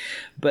get it.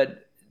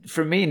 But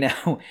for me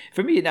now,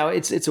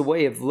 it's a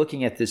way of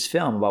looking at this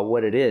film about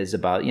what it is,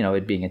 about, you know,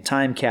 it being a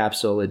time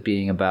capsule, it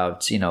being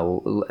about, you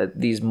know,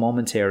 these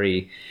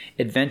momentary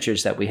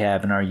adventures that we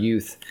have in our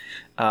youth.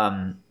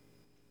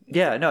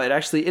 Yeah, no, it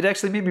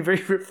actually made me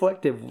very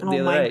reflective the other day.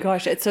 Oh my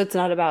gosh. So it's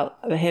not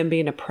about him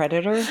being a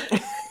predator?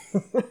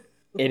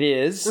 It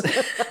is.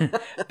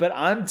 But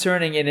I'm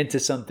turning it into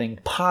something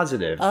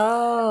positive.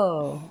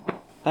 Oh,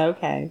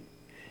 okay.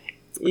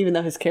 Even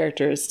though his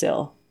character is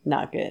still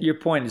not good. Your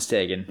point is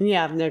taken.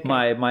 Yeah.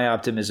 Okay. My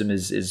optimism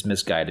is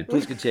misguided.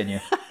 Please continue.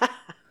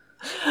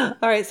 All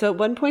right. So at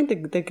one point,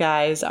 the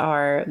guys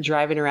are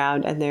driving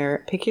around and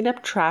they're picking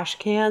up trash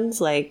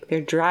cans. Like they're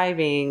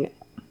driving,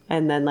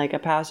 and then like a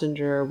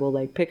passenger will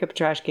like pick up a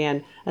trash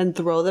can and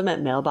throw them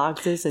at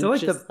mailboxes. And they're like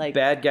just the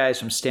bad guys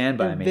from Stand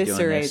By Me doing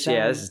this. Them.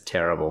 Yeah, this is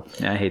terrible.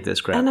 I hate this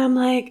crap. And I'm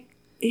like,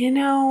 you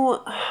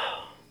know,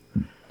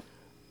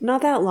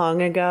 not that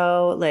long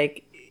ago,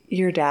 like,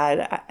 your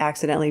dad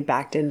accidentally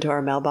backed into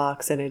our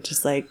mailbox and it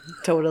just like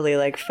totally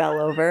like fell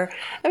over.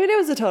 I mean, it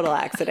was a total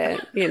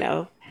accident, you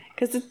know,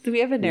 because we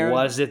have a narrow.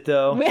 Was it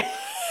though?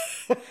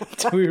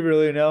 Do we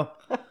really know?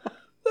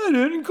 They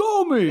didn't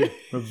call me.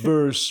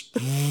 Reverse.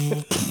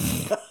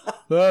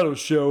 That'll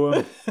show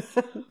him.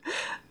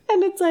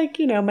 And it's like,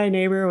 you know, my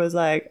neighbor was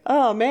like,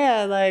 oh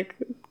man, like,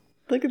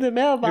 look at the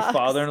mailbox. Your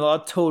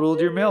father-in-law totaled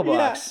your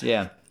mailbox.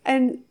 Yeah.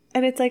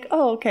 And it's like,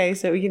 oh, okay,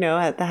 so, you know,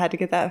 I had to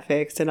get that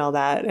fixed and all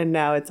that. And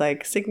now it's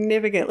like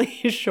significantly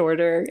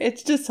shorter.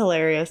 It's just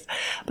hilarious.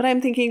 But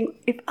I'm thinking,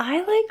 if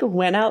I like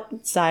went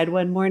outside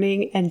one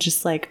morning and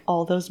just like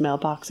all those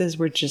mailboxes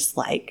were just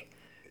like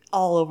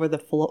all over the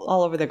floor,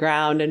 all over the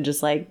ground and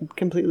just like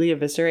completely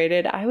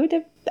eviscerated,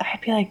 I'd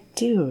be like,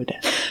 dude.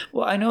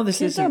 Well, I know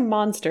these are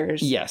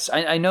monsters. Yes,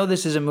 I know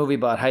this is a movie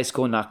about high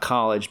school, not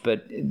college,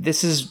 but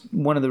this is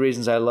one of the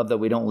reasons I love that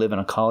we don't live in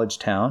a college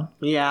town.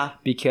 Yeah.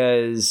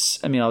 Because,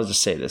 I mean, I'll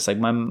just say this. Like,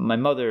 my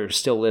mother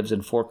still lives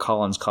in Fort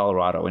Collins,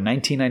 Colorado. In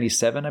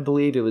 1997, I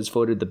believe, it was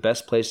voted the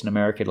best place in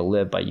America to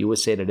live by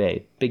USA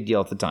Today. Big deal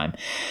at the time.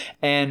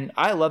 And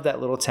I love that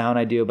little town,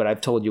 I do, but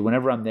I've told you,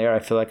 whenever I'm there, I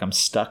feel like I'm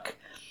stuck.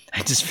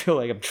 I just feel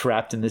like I'm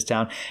trapped in this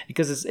town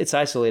because it's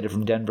isolated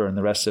from Denver and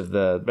the rest of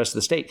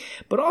the state.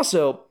 But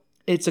also,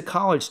 it's a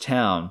college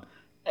town.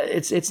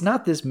 It's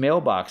not this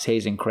mailbox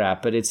hazing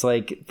crap, but it's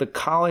like the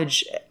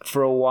college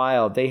for a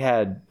while they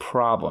had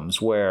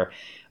problems where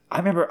I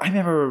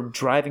remember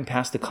driving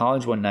past the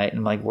college one night and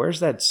I'm like, where's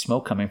that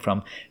smoke coming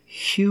from?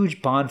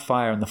 Huge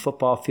bonfire on the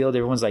football field.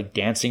 Everyone's like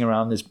dancing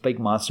around this big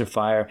monster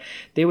fire.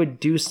 They would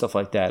do stuff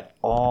like that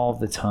all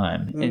the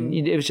time. And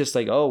it was just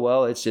like, oh,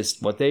 well, it's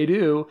just what they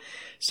do.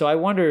 So I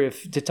wonder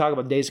if, to talk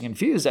about Dazed and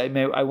Confused,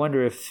 I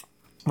wonder if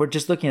we're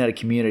just looking at a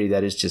community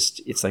that is just,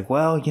 it's like,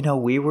 well, you know,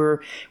 we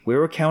were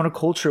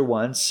counterculture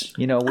once,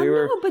 you know,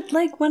 No, but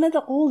like one of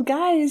the old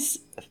guys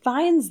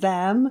finds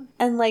them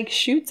and like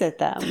shoots at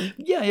them.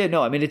 Yeah,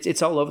 no, I mean,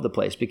 it's all over the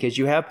place because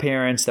you have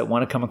parents that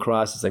want to come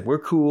across, it's like, we're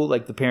cool,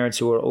 like the parents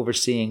who are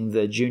overseeing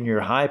the junior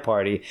high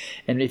party.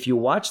 And if you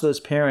watch those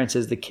parents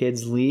as the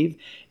kids leave,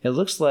 it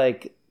looks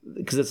like,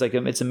 because it's like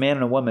it's a man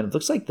and a woman. It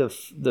looks like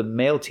the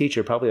male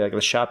teacher, probably like the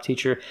shop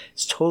teacher,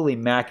 is totally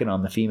macking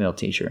on the female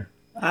teacher.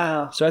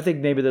 Oh. So I think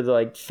maybe they're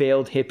like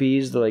failed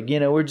hippies. They're like, you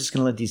know, we're just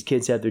going to let these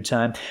kids have their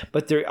time.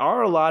 But there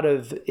are a lot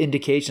of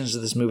indications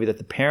of this movie that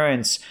the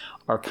parents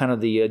are kind of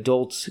the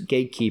adult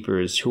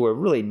gatekeepers who are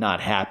really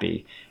not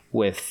happy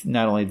with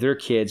not only their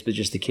kids, but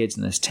just the kids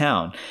in this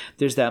town.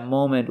 There's that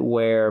moment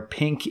where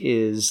Pink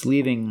is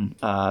leaving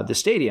the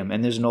stadium,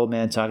 and there's an old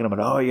man talking about,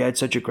 oh, you had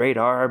such a great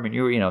arm, and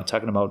you were, you know,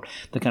 talking about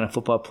the kind of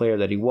football player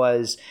that he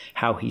was,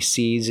 how he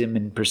sees him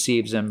and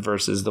perceives him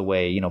versus the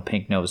way, you know,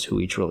 Pink knows who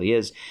he truly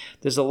is.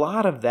 There's a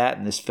lot of that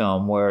in this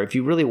film where if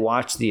you really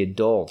watch the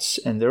adults,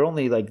 and they're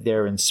only like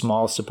there in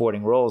small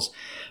supporting roles,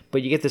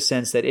 but you get the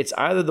sense that it's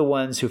either the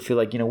ones who feel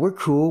like, we're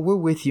cool, we're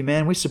with you,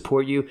 man, we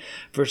support you,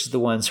 versus the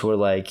ones who are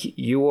like,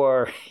 you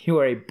are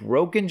a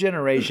broken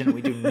generation.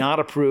 We do not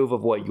approve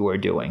of what you are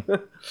doing.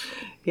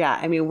 Yeah,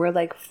 I mean, we're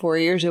like 4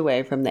 years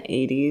away from the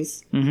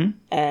 80s. Mm-hmm.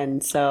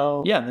 And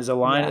so... Yeah, and there's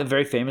a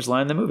very famous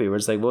line in the movie where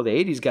it's like, well, the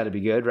 80s got to be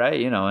good, right?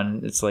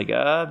 And it's like,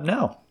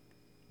 no.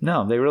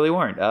 No, they really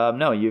weren't.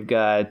 No, you've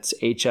got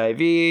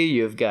HIV,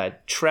 you've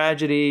got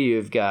tragedy,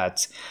 you've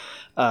got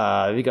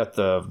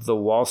the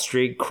Wall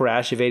Street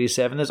crash of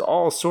 '87. There's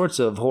all sorts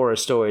of horror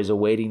stories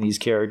awaiting these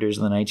characters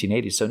in the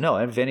 1980s. So no,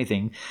 if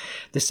anything,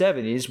 the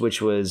 70s,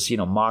 which was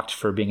mocked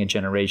for being a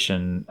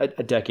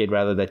decade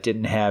rather, that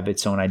didn't have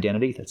its own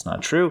identity. That's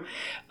not true.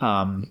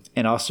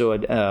 And also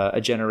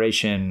a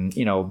generation,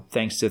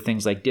 thanks to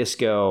things like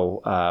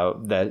disco,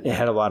 that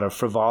had a lot of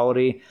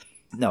frivolity.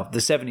 No, the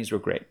 70s were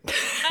great.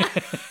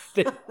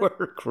 They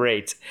were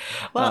great.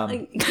 Well,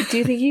 do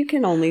you think you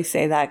can only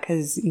say that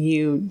because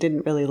you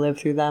didn't really live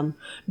through them?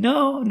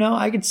 No,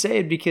 I could say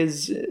it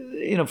because,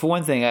 for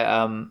one thing,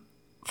 I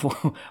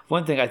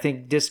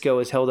think disco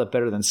is held up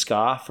better than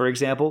ska, for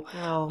example.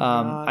 Oh,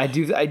 gosh.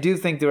 I do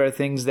think there are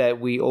things that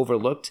we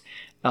overlooked.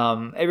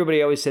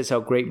 Everybody always says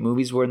how great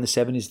movies were in the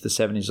 70s. The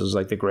 70s was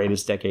like the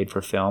greatest decade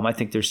for film. I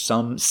think there's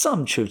some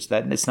truth to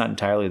that, and it's not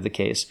entirely the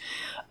case.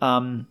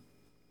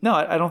 No,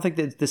 I don't think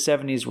that the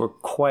 70s were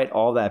quite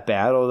all that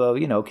bad,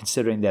 although,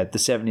 considering that the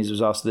 70s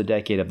was also the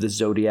decade of the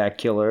Zodiac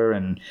Killer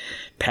and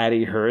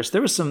Patty Hearst.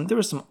 There was some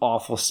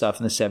awful stuff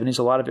in the 70s.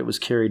 A lot of it was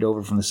carried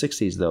over from the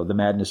 60s, though, the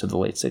madness of the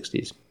late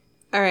 60s.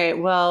 All right,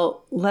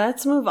 well,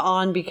 let's move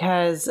on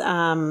because...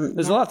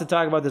 there's a lot to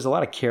talk about. There's a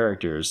lot of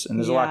characters, and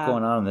there's a lot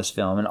going on in this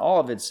film, and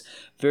all of it's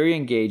very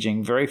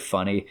engaging, very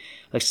funny.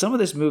 Like, some of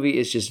this movie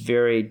is just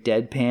very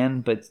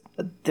deadpan, but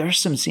there's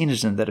some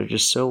scenes in it that are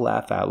just so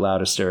laugh out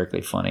loud,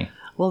 hysterically funny.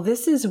 Well,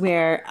 this is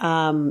where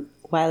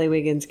Wiley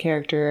Wiggins'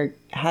 character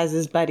has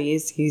his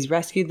buddies. He's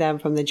rescued them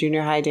from the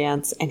junior high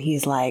dance, and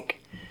he's like,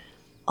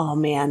 oh,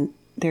 man,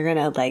 they're going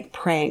to, like,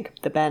 prank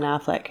the Ben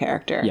Affleck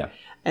character. Yeah.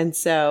 And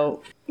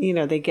so,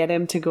 they get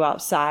him to go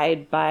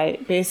outside by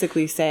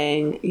basically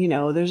saying,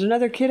 there's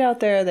another kid out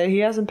there that he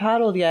hasn't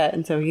paddled yet.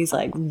 And so he's,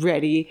 like,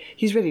 ready.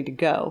 He's ready to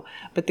go.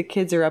 But the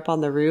kids are up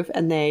on the roof,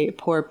 and they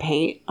pour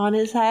paint on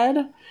his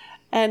head.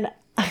 And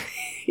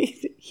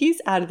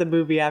he's out of the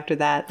movie after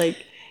that. Like...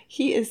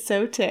 He is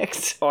so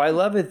ticked. Oh, I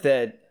love it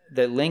that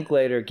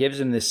Linklater gives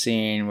him this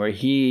scene where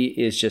he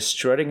is just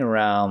strutting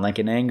around like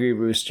an angry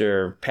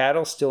rooster,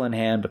 paddle still in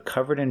hand, but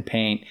covered in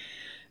paint.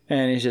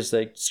 And he's just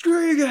like,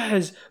 screw you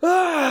guys!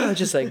 Ah!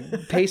 Just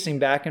like pacing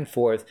back and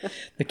forth.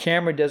 The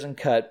camera doesn't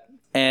cut.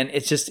 And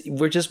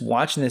we're just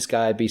watching this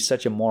guy be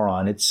such a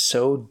moron. It's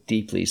so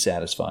deeply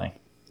satisfying.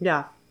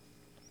 Yeah.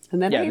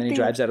 And then he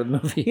drives out of the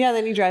movie. Yeah,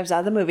 then he drives out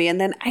of the movie.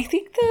 And then I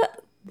think the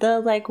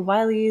like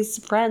Wiley's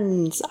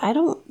friends, I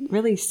don't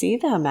really see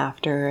them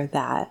after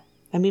that.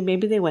 I mean,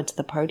 maybe they went to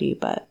the party,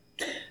 but...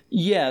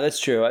 Yeah, that's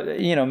true.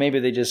 Maybe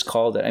they just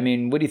called it. I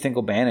mean, what do you think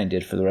O'Bannon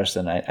did for the rest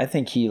of the night? I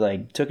think he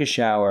took a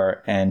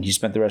shower and he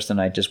spent the rest of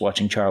the night just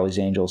watching Charlie's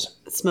Angels.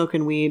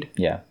 Smoking weed.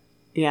 Yeah.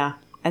 Yeah.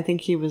 I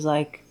think he was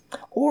like...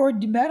 Or I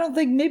don't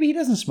think, maybe he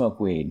doesn't smoke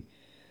weed.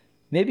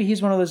 Maybe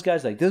he's one of those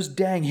guys like, those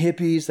dang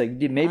hippies. Like,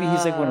 maybe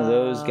he's like one of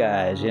those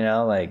guys,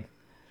 like...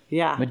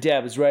 Yeah. My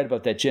dad was right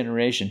about that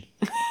generation.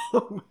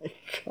 Oh my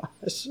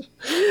gosh.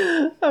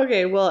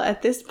 Okay, well,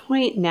 at this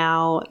point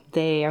now,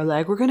 they are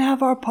like, we're going to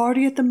have our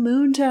party at the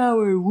Moon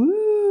Tower.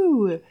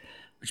 Woo!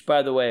 Which,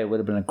 by the way, would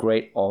have been a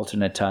great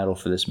alternate title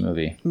for this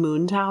movie.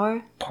 Moon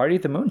Tower? Party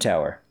at the Moon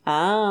Tower.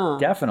 Oh.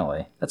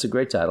 Definitely. That's a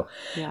great title.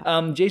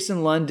 Yeah.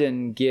 Jason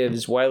London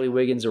gives Wiley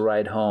Wiggins a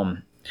ride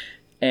home.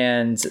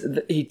 And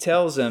he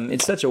tells him,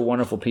 it's such a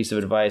wonderful piece of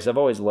advice. I've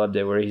always loved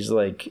it, where he's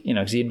like,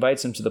 because he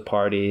invites him to the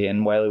party,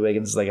 and Wiley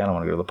Wiggins is like, I don't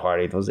want to go to the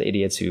party. Those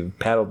idiots who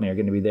paddled me are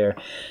going to be there.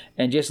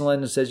 And Jason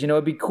London says,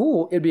 it'd be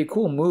cool. It'd be a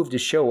cool move to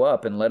show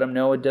up and let him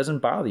know it doesn't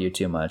bother you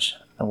too much.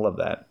 I love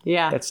that.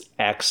 Yeah. That's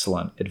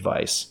excellent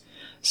advice.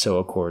 So,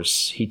 of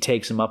course, he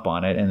takes him up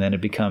on it, and then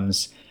it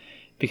becomes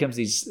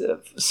these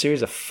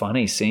series of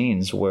funny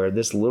scenes where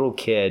this little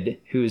kid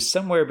who's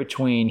somewhere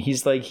between,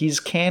 he's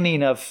canny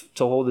enough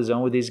to hold his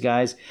own with these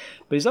guys,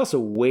 but he's also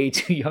way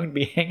too young to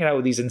be hanging out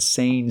with these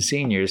insane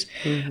seniors.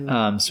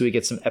 Mm-hmm. So we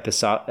get some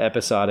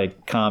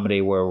episodic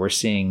comedy where we're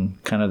seeing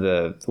kind of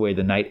the way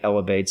the night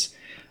elevates.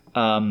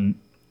 So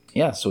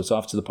it's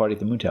off to the party at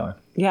the Moon Tower.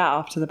 Yeah,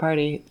 off to the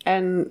party.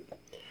 And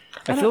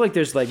I feel like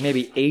there's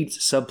maybe 8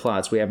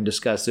 subplots we haven't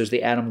discussed. There's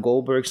the Adam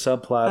Goldberg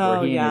subplot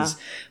where he and his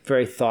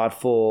very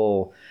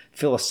thoughtful,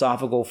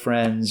 philosophical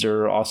friends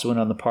are also in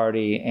on the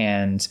party,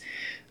 and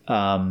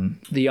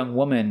the young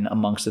woman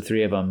amongst the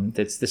three of them.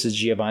 This is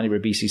Giovanni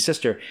Ribisi's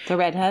sister. The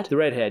redhead? The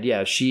redhead,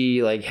 yeah. She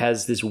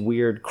has this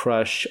weird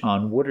crush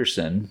on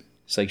Wooderson.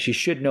 It's like she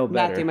should know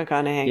better. Matthew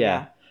McConaughey.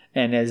 Yeah.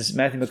 And as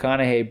Matthew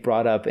McConaughey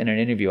brought up in an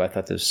interview, I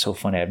thought this was so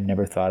funny. I've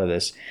never thought of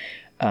this.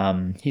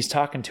 He's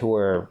talking to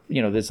her,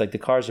 there's the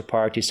cars are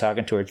parked. He's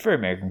talking to her. It's very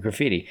American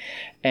Graffiti.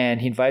 And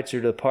he invites her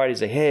to the party.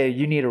 He's like, hey,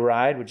 you need a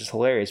ride, which is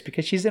hilarious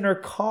because she's in her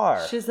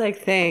car. She's like,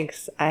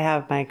 thanks. I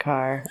have my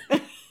car.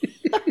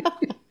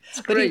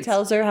 But he great.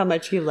 tells her how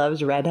much he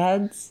loves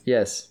redheads.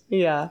 Yes.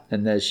 Yeah.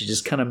 And then she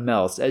just kind of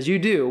melts, as you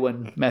do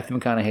when Matthew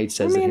McConaughey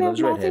says that he if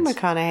loves Matthew redheads.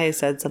 McConaughey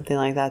said something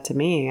like that to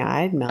me,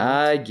 I'd melt.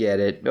 I get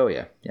it. Oh,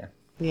 yeah. Yeah.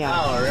 Yeah.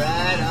 All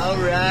right.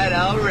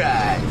 Oh,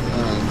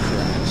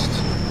 Christ.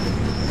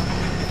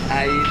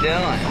 How you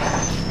doing?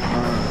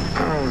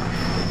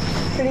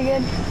 Pretty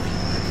good.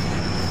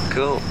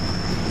 Cool.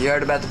 You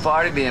heard about the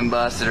party being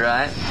busted,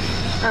 right?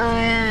 Oh,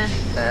 yeah.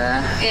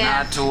 Yeah.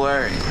 Not to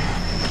worry.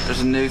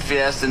 There's a new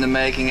fiesta in the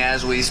making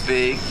as we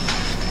speak.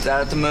 It's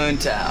out at the Moon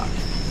Tower.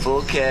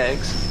 Full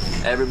kegs.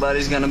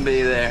 Everybody's gonna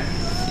be there.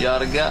 You ought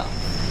to go.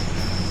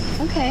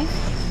 Okay.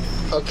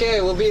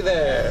 Okay, we'll be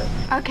there.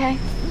 Okay.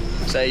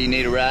 Say you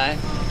need a ride?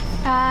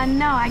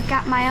 No, I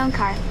got my own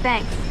car.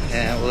 Thanks.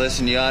 Yeah, well,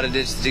 listen, you ought to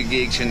ditch the two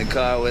geeks you're in the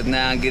car with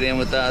now and get in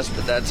with us,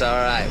 but that's all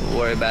right. We'll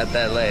worry about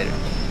that later.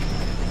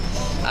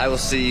 I will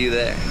see you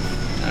there.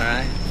 All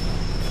right?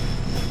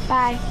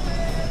 Bye.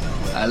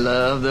 I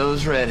love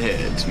those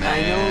redheads, man.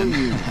 I know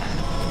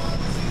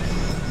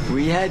you.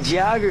 We had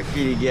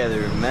geography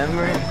together,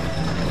 remember?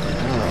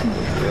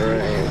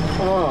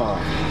 Oh,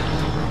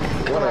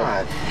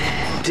 God.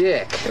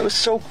 Dick. It was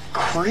so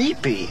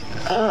creepy.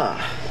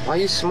 Why are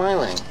you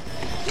smiling?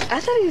 I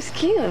thought he was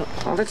cute.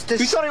 Oh, that's disgusting.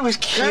 You thought he was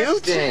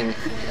cute?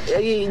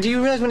 Do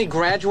you realize when he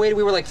graduated,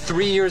 we were like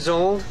 3 years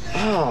old?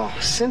 Oh,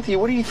 Cynthia,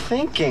 what are you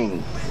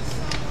thinking?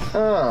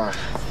 I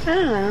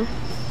don't know.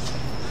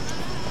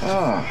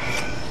 Oh.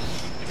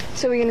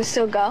 So we're gonna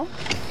still go?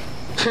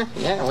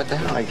 Yeah, what the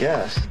hell, I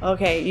guess.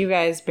 Okay, you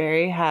guys,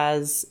 Barry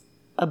has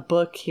a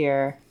book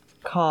here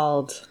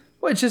called...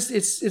 Well,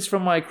 it's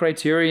from my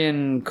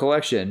Criterion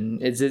collection.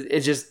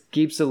 It just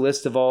keeps a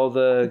list of all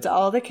the... It's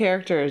all the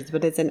characters,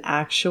 but it's an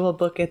actual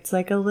book. It's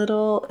like a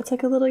little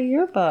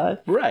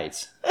yearbook.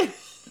 Right.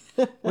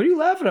 What are you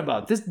laughing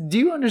about? Do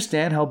you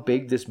understand how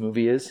big this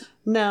movie is?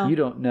 No. You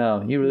don't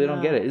know. You really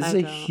don't get it. This is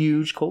a don't.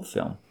 huge cult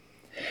film.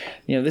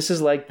 You know, this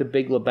is like The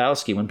Big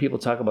Lebowski when people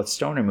talk about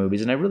stoner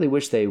movies, and I really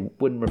wish they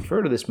wouldn't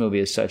refer to this movie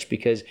as such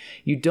because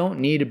you don't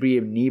need to be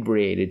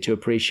inebriated to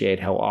appreciate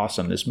how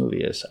awesome this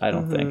movie is, I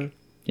don't think.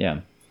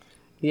 Yeah.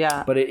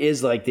 Yeah. But it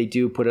is like they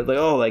do put it like,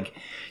 oh, like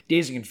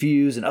Dazed and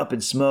Confused and Up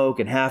in Smoke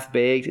and Half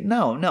Baked.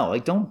 No,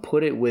 like don't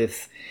put it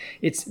with,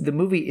 the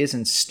movie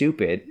isn't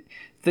stupid.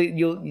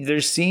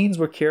 There's scenes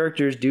where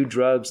characters do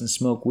drugs and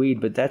smoke weed,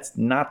 but that's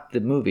not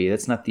the movie.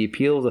 That's not the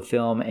appeal of the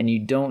film, and you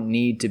don't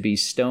need to be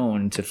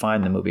stoned to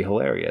find the movie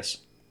hilarious.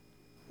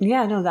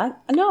 Yeah, no,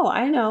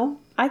 I know.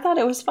 I thought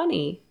it was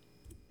funny.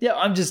 Yeah,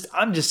 I'm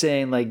just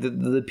saying, like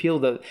the appeal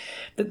that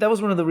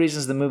was one of the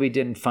reasons the movie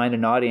didn't find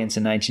an audience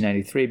in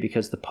 1993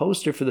 because the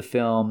poster for the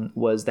film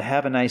was the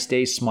 "Have a Nice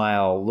Day"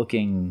 smile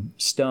looking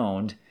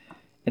stoned,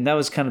 and that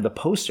was kind of the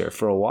poster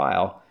for a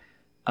while.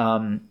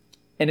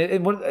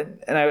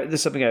 This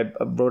is something I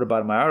wrote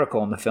about in my article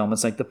on the film.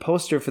 It's like the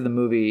poster for the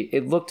movie,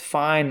 it looked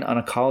fine on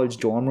a college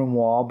dorm room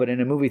wall, but in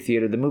a movie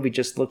theater, the movie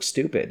just looked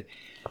stupid,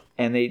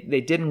 and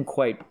they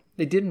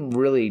didn't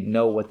really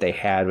know what they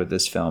had with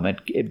this film.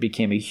 It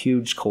became a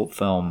huge cult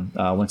film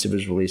once it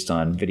was released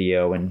on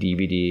video and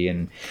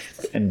DVD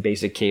and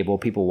basic cable.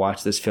 People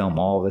watch this film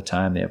all the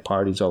time. They have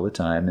parties all the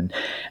time. And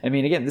I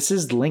mean, again, this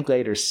is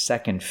Linklater's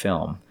second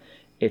film.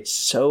 It's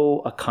so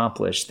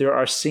accomplished. There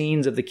are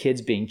scenes of the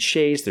kids being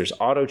chased. There's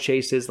auto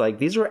chases. Like,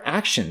 these are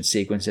action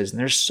sequences, and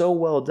they're so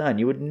well done.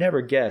 You would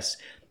never guess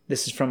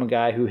this is from a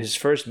guy who his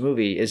first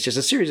movie is just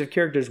a series of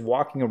characters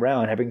walking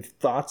around having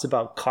thoughts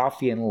about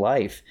coffee and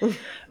life.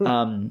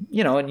 And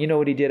you know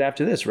what he did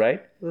after this,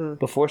 right?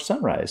 Before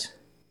Sunrise.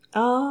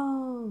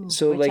 Oh,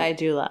 so which I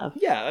do love.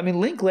 Yeah, I mean,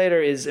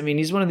 Linklater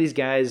he's one of these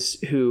guys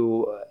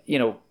who,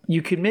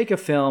 you could make a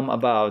film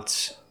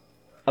about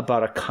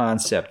a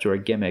concept or a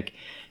gimmick,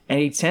 and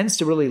he tends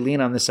to really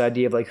lean on this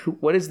idea of like,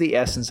 what is the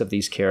essence of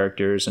these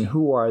characters, and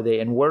who are they,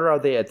 and where are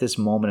they at this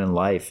moment in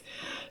life?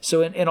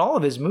 So in all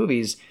of his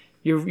movies,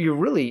 you're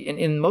really,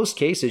 in most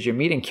cases, you're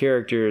meeting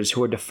characters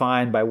who are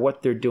defined by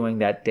what they're doing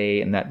that day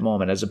and that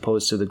moment, as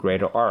opposed to the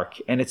greater arc.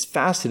 And it's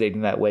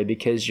fascinating that way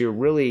because you're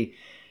really,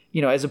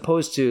 as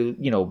opposed to,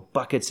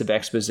 buckets of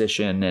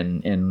exposition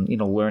and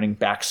learning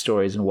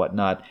backstories and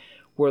whatnot,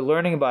 we're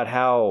learning about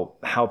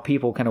how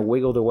people kind of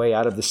wiggle their way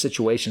out of the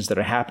situations that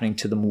are happening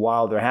to them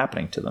while they're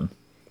happening to them.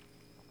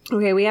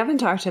 Okay, we haven't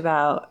talked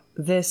about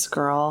this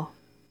girl,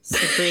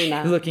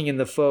 Sabrina. Looking in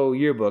the faux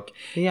yearbook.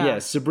 Yeah,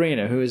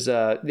 Sabrina, who is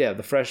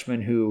the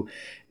freshman who,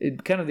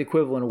 kind of the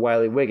equivalent of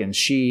Wiley Wiggins.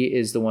 She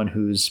is the one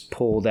who's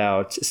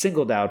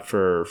singled out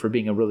for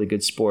being a really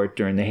good sport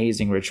during the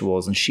hazing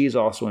rituals, and she's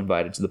also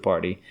invited to the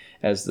party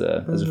as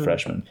a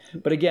freshman.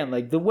 But again,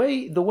 like the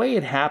way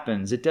it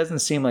happens, it doesn't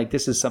seem like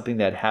this is something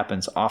that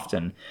happens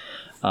often.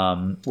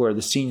 Where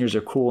the seniors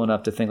are cool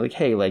enough to think like,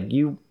 hey, like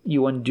you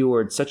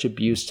endured such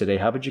abuse today.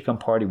 How about you come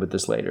party with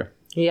us later?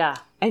 Yeah.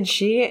 And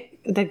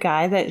the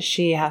guy that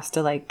she has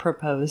to like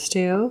propose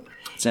to,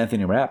 it's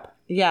Anthony Rapp.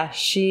 Yeah.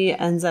 She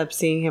ends up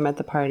seeing him at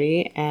the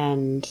party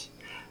and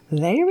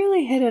they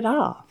really hit it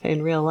off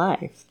in real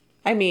life.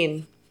 I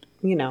mean,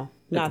 not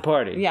at the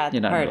party. Yeah. At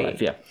the party. In real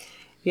life, yeah.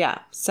 Yeah.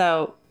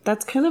 So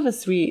that's kind of a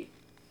sweet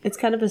It's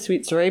kind of a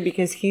sweet story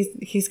because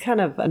he's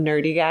kind of a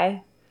nerdy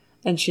guy.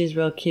 And she's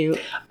real cute.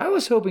 I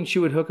was hoping she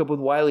would hook up with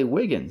Wiley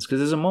Wiggins because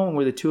there's a moment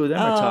where the two of them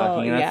are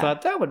talking, and I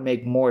thought that would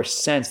make more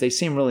sense. They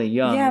seem really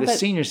young. Yeah, the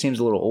senior seems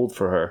a little old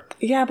for her.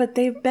 Yeah, but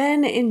they've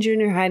been in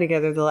junior high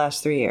together the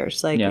last 3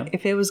 years. Like,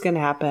 if it was going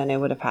to happen, it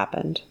would have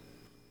happened.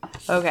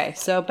 Okay,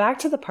 so back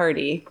to the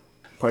party.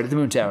 Party at the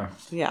Moon Tower.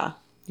 Yeah.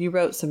 You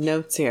wrote some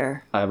notes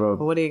here. I wrote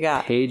what do you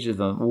got? Page of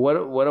them. What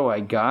do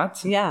I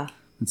got? Yeah.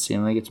 Let's see.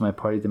 Let me get to my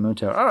Party at the Moon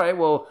Tower. All right,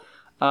 well...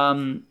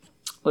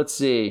 let's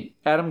see.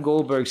 Adam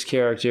Goldberg's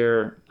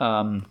character,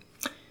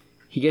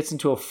 he gets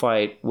into a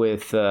fight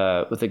with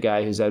a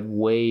guy who's had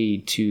way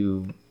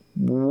too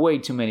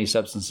many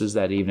substances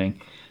that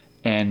evening,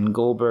 and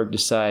Goldberg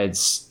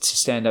decides to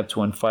stand up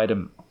to and fight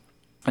him,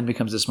 and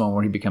becomes this moment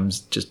where he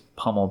becomes just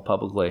pummeled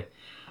publicly.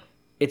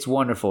 It's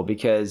wonderful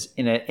because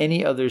in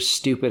any other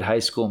stupid high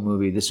school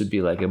movie, this would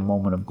be like a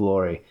moment of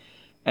glory,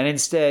 and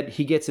instead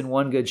he gets in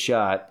one good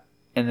shot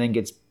and then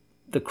gets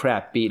the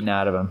crap beaten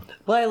out of him.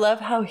 Well, I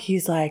love how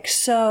he's like,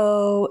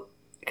 so,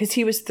 because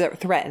he was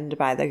threatened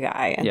by the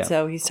guy, and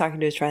so he's talking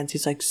to his friends.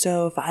 He's like,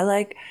 so if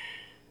I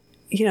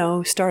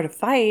start a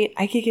fight,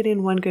 I could get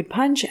in one good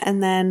punch,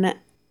 and then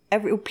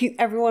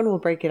everyone will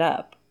break it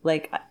up.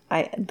 Like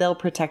they'll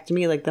protect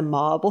me, like the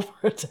mob will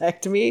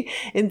protect me.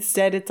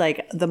 Instead, it's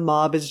like the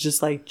mob is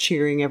just like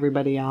cheering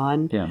everybody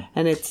on,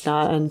 and it's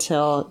not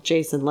until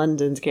Jason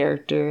London's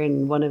character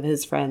and one of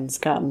his friends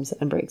comes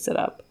and breaks it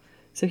up.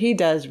 So he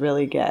does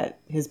really get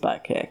his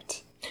butt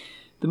kicked.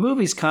 The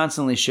movie's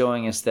constantly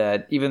showing us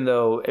that even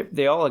though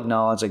they all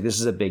acknowledge like this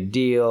is a big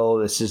deal,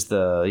 this is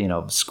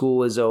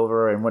school is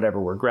over and whatever,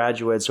 we're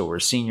graduates or we're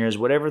seniors,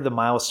 whatever the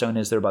milestone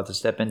is they're about to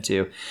step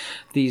into,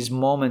 these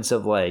moments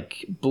of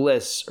like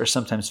bliss are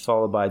sometimes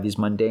followed by these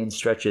mundane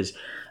stretches.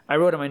 I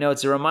wrote in my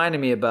notes, it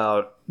reminded me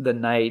about the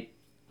night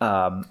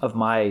of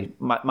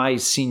my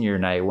senior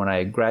night when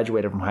I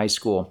graduated from high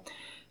school.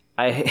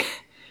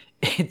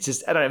 It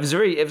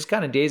was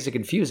kind of dazed and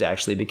confused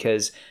actually,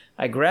 because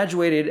I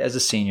graduated as a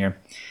senior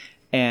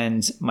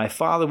and my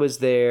father was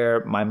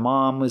there. My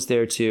mom was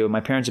there too.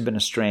 My parents had been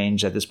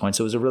estranged at this point.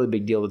 So it was a really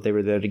big deal that they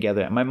were there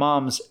together. And my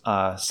mom's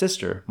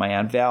sister, my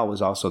Aunt Val,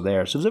 was also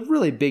there. So it was a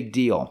really big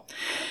deal.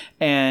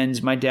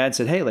 And my dad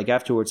said, hey, like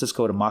afterwards, let's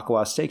go to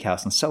Makawa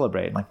Steakhouse and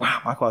celebrate. I'm like,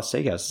 wow, Makawa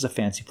Steakhouse is a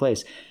fancy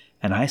place.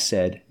 And I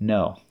said,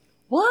 no.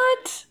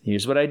 What?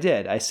 Here's what I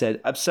did. I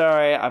said, I'm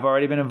sorry, I've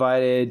already been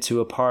invited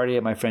to a party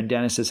at my friend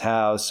Dennis's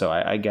house, so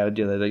I got to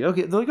do that.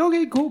 They're like,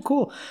 okay,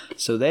 cool.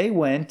 So they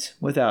went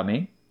without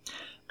me.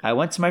 I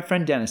went to my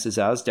friend Dennis's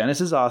house.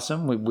 Dennis is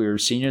awesome. We were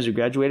seniors. We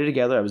graduated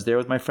together. I was there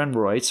with my friend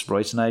Royce.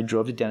 Royce and I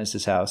drove to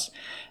Dennis's house.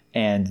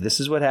 And this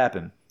is what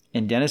happened.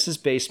 In Dennis's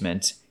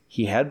basement,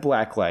 he had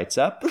black lights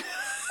up.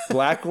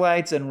 Black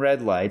lights and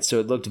red lights, so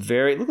it looked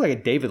like a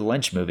David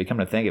Lynch movie, come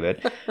to think of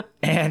it.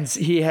 And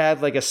he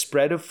had like a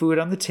spread of food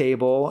on the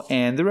table,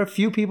 and there were a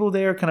few people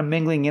there kind of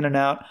mingling in and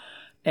out.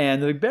 And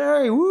they're like,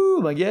 Barry, woo!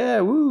 I'm like, yeah,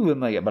 woo! I'm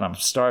like, but I'm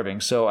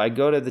starving. So I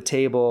go to the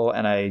table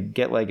and I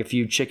get like a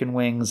few chicken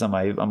wings on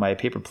my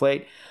paper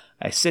plate.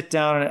 I sit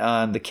down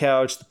on the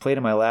couch, the plate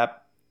in my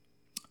lap,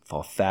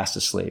 fall fast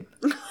asleep.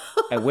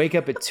 I wake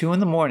up at 2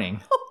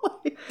 a.m.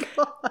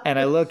 And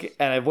I look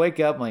and I wake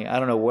up, I'm like, I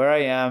don't know where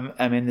I am.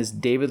 I'm in this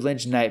David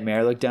Lynch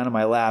nightmare. I look down at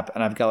my lap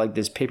and I've got like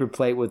this paper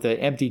plate with an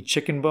empty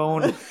chicken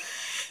bone.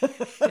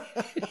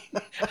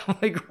 I'm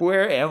like,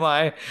 where am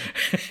I?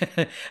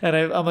 And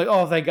I'm like,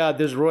 oh, thank God,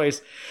 there's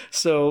Royce.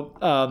 So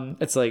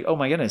it's like, oh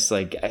my goodness,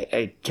 like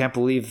I can't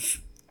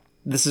believe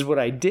this is what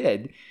I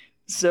did.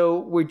 So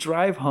we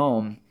drive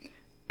home,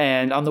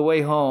 and on the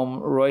way home,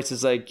 Royce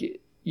is like,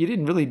 you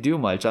didn't really do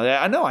much.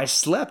 I know, I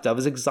slept. I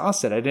was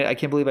exhausted. I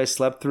can't believe I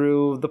slept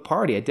through the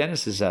party at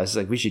Dennis's house. He's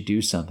like, we should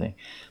do something.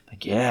 I'm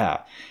like,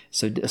 yeah.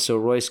 So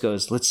Royce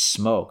goes, let's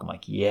smoke. I'm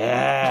like,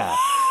 yeah.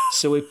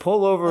 So we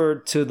pull over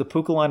to the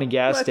Pukalani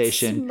gas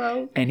station,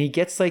 and he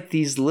gets like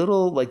these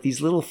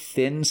little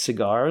thin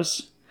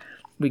cigars.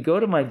 We go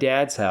to my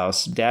dad's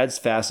house. Dad's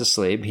fast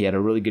asleep. He had a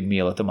really good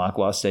meal at the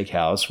Makawa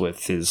Steakhouse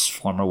with his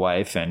former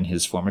wife and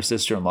his former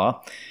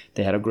sister-in-law.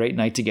 They had a great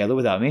night together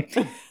without me.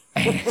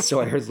 So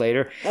I heard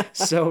later.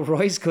 So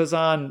Royce goes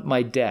on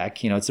my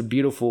deck. It's a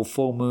beautiful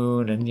full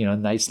moon and,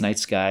 nice night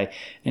sky.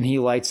 And he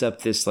lights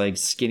up this like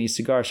skinny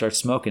cigar, starts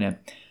smoking it.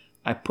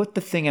 I put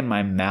the thing in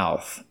my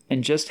mouth,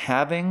 and just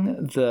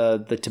having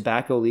the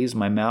tobacco leaves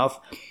my mouth,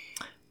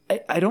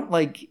 I don't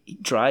like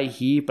dry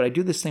heat, but I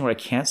do this thing where I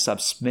can't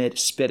stop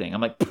spitting. I'm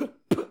like, puh,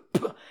 puh,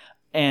 puh.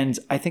 And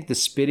I think the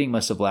spitting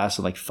must have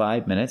lasted like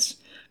 5 minutes.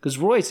 Because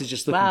Royce is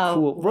just looking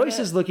cool. Royce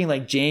is looking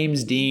like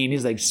James Dean.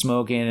 He's like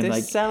smoking and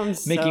like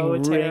sounds making so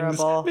rings,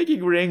 terrible.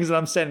 making rings. And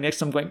I'm standing next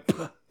to him going.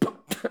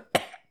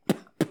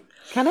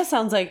 Kind of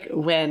sounds like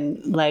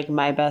when like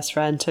my best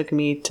friend took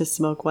me to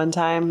smoke one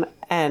time,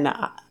 and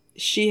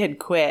she had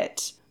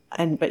quit,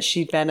 but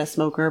she'd been a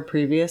smoker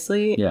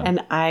previously,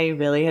 and I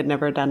really had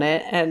never done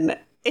it, and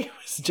it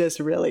was just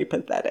really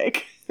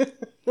pathetic.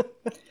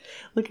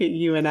 Look at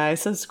you and I,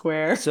 so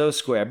square. So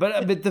square.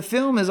 But the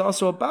film is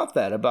also about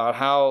that, about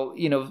how,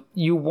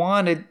 you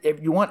want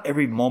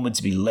every moment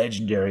to be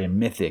legendary and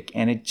mythic,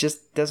 and it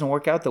just doesn't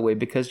work out that way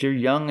because you're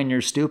young and you're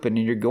stupid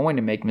and you're going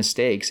to make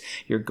mistakes.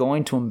 You're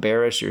going to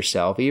embarrass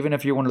yourself, even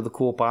if you're one of the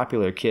cool,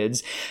 popular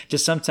kids.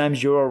 Just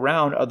sometimes you're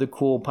around other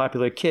cool,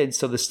 popular kids,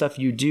 so the stuff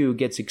you do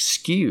gets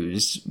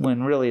excused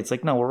when really it's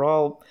like, no, we're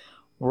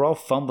all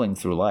fumbling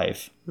through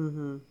life.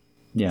 Mm-hmm.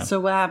 Yeah. So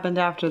what happened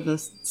after the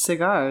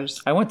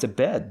cigars? I went to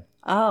bed.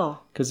 Oh.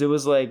 Because it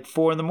was like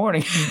 4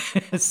 a.m.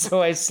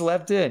 So I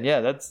slept in.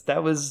 Yeah,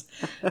 that was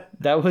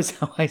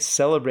how I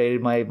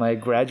celebrated my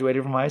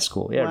graduating from high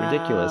school. Yeah,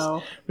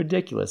 wow.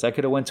 Ridiculous. I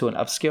could have went to an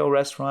upscale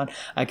restaurant.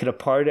 I could have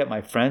partied at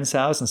my friend's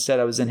house. Instead,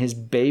 I was in his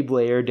babe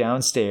lair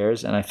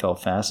downstairs, and I fell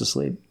fast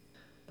asleep.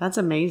 That's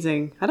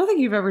amazing. I don't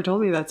think you've ever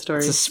told me that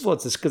story. It's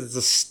because it's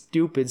a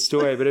stupid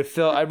story, but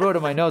I wrote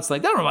in my notes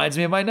like, that reminds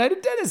me of my night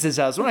at Dennis's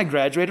house when I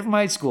graduated from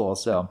high school.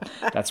 So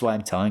that's why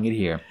I'm telling it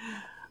here.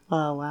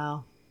 Oh,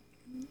 wow.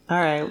 All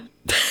right.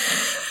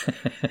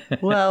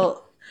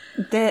 Well,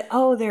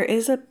 there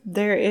is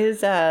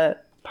a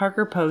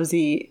Parker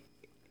Posey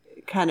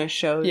kind of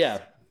shows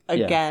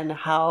again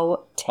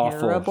how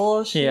terrible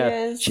awful. She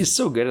is. She's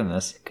so good in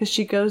this. Because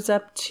she goes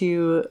up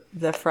to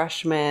the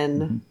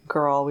freshman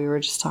girl we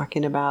were just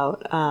talking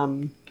about,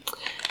 and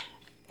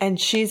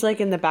she's like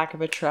in the back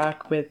of a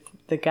truck with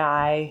the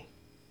guy.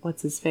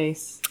 What's his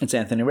face? It's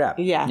Anthony Rapp.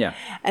 Yeah.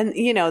 And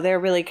they're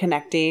really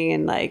connecting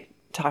and like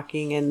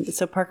talking, and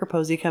so Parker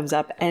Posey comes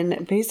up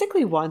and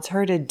basically wants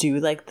her to do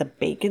like the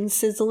bacon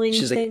sizzling.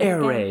 She's thing like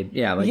air raid.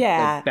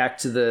 Like back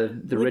to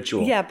the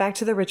ritual. Yeah, back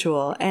to the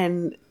ritual.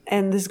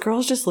 And this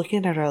girl's just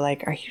looking at her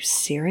like, are you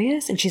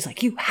serious? And she's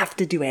like, you have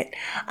to do it.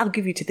 I'm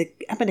going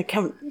to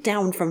count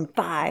down from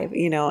 5,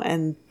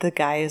 and the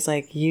guy is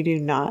like, you do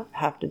not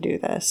have to do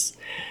this.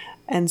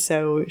 And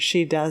so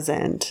she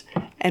doesn't.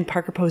 And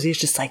Parker Posey is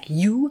just like,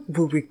 you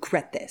will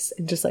regret this,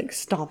 and just like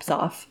stomps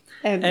off.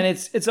 And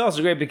it's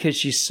also great because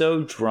she's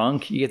so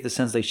drunk, you get the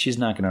sense like she's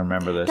not going to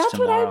remember this. That's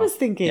tomorrow. what I was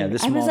thinking. Yeah,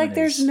 I was like,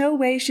 there's no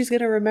way she's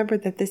going to remember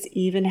that this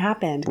even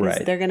happened.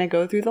 Because they're going to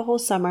go through the whole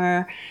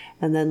summer,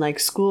 and then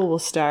like school will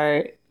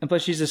start. And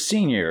plus, she's a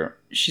senior.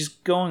 She's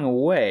going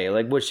away.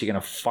 Like, what's she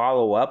going to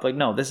follow up? Like,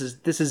 no, this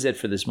is it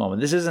for this moment.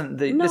 This isn't.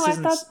 I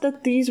thought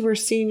that these were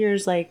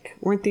seniors. Like,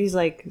 weren't these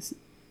like?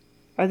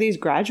 Are these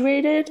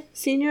graduated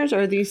seniors,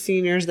 or are these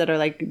seniors that are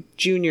like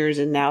juniors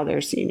and now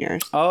they're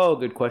seniors? Oh,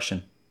 good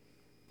question.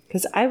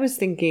 Because I was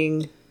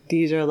thinking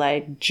these are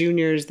like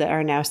juniors that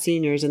are now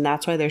seniors, and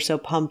that's why they're so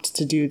pumped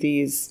to do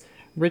these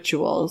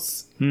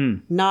rituals.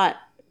 Not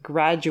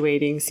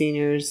graduating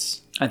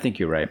seniors. I think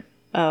you're right.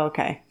 Oh,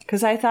 okay.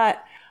 Because I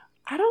thought,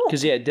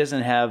 Because it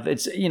doesn't have,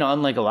 it's,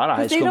 unlike a lot of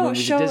high school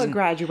movies. They don't show a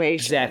graduation.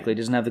 Exactly. It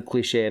doesn't have the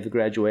cliche of the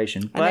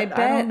graduation. But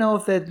I don't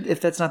know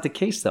if that's not the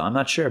case, though. I'm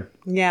not sure.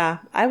 Yeah.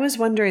 I was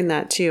wondering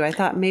that, too. I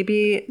thought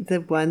maybe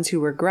the ones who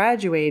were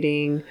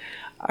graduating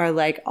are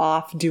like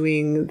off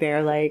doing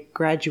their like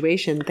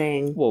graduation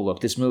thing. Well,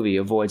 look, this movie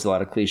avoids a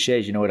lot of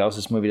cliches. You know what else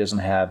this movie doesn't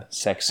have?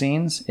 Sex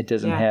scenes. It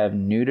doesn't have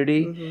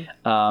nudity.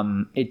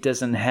 It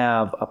doesn't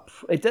have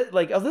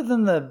other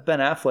than the Ben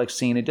Affleck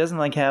scene, it doesn't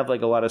like have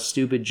like a lot of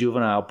stupid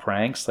juvenile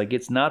pranks. Like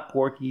it's not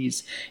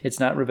Porky's. It's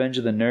not Revenge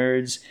of the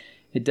Nerds.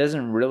 It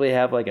doesn't really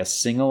have like a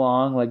sing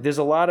along. Like there's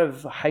a lot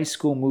of high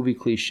school movie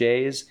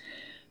cliches.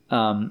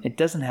 It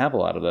doesn't have a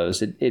lot of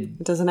those.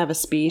 It doesn't have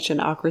an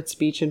awkward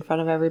speech in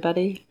front of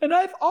everybody. And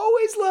I've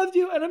always loved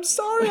you, and I'm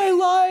sorry I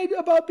lied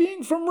about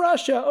being from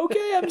Russia.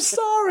 Okay, I'm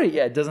sorry.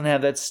 Yeah, it doesn't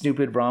have that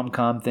stupid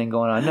rom-com thing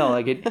going on. No,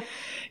 like it,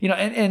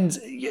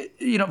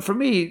 and for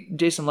me,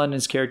 Jason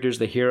London's character is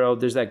the hero.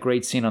 There's that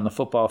great scene on the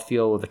football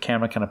field where the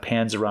camera kind of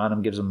pans around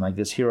him, gives him like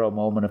this hero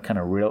moment of kind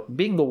of real,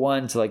 being the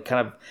one to like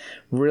kind of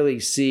really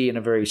see in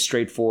a very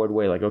straightforward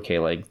way, like, okay,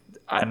 like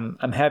I'm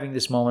having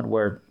this moment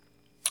where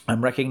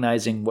I'm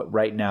recognizing what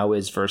right now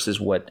is versus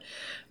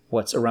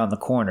what's around the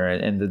corner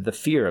and the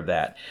fear of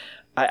that.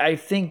 I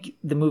think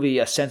the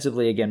movie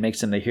ostensibly, again,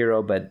 makes him the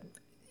hero, but,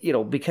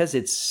 because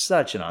it's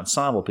such an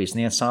ensemble piece and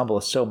the ensemble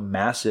is so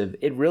massive,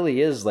 it really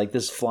is like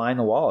this fly in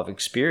the wall of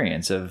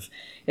experience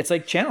it's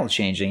like channel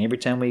changing. Every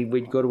time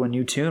we go to a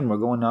new tune, we're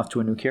going off to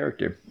a new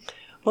character.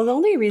 Well, the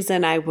only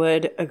reason I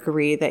would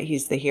agree that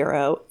he's the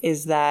hero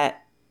is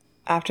that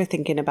after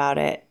thinking about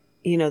it,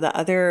 the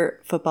other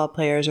football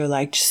players are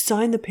like, just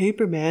sign the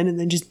paper, man, and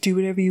then just do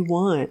whatever you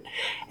want.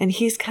 And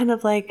he's kind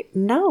of like,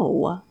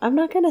 no, I'm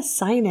not going to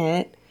sign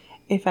it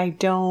if I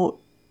don't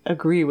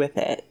agree with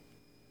it.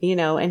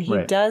 And he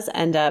does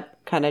end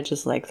up kind of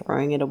just like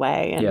throwing it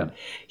away. And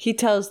he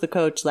tells the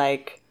coach,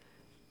 like,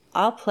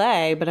 I'll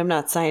play, but I'm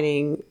not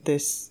signing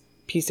this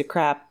piece of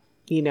crap,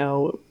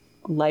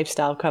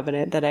 lifestyle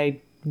covenant that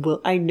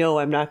I know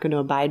I'm not going to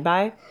abide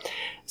by.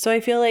 So I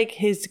feel like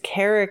his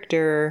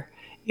character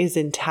is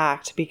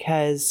intact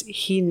because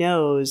he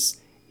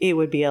knows it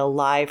would be a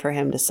lie for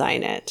him to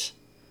sign it.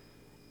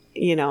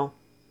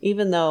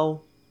 Even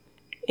though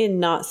in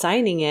not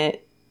signing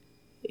it,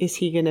 is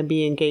he going to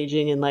be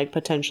engaging in like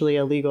potentially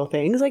illegal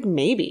things? Like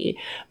maybe,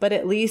 but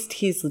at least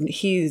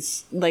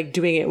he's like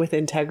doing it with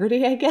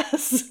integrity, I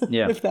guess.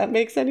 Yeah. If that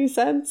makes any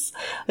sense.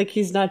 Like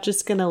he's not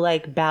just going to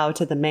like bow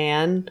to the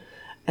man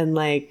and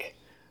like,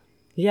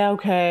 yeah,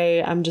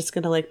 okay, I'm just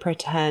going to like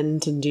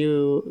pretend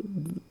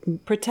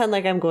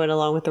like I'm going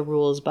along with the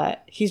rules,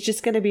 but he's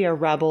just going to be a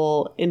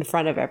rebel in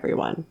front of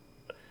everyone,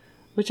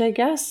 which I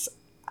guess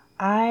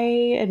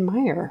I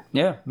admire.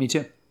 Yeah, me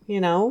too. You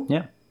know?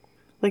 Yeah.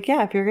 Like,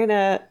 yeah, if you're going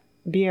to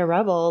be a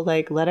rebel,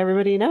 like, let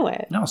everybody know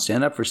it. No,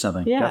 stand up for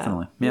something. Yeah.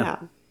 Definitely. Yeah.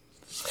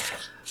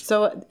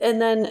 So,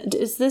 and then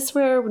is this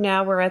where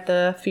now we're at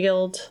the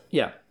field?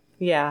 Yeah.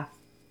 Yeah.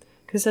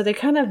 Because so they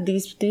kind of,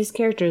 these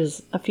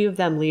characters, a few of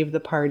them leave the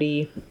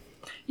party.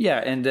 Yeah,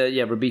 and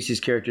Ribisi's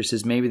character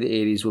says maybe the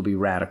 80s will be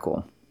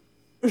radical.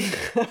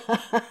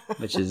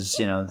 Which is,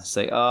 it's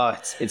like, oh,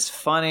 it's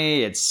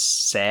funny, it's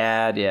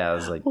sad. Yeah, I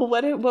was like... Well,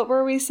 what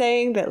were we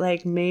saying? That,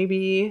 like,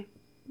 maybe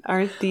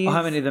aren't these... Well,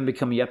 how many of them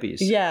become yuppies?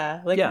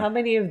 Yeah, like, how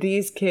many of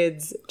these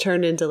kids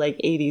turn into, like,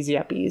 80s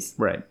yuppies?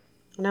 Right.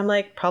 And I'm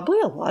like,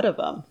 probably a lot of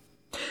them.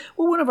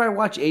 Well, whenever I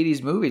watch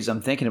 80s movies,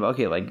 I'm thinking about,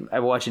 okay, like, I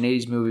watch an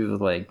 80s movie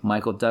with, like,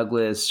 Michael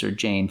Douglas or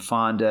Jane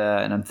Fonda,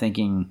 and I'm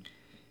thinking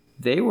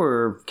they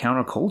were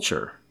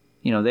counterculture.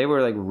 They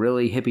were, like,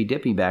 really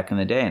hippy-dippy back in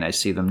the day, and I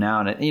see them now,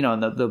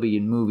 and, they'll be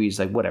in movies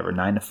like, whatever,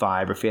 9 to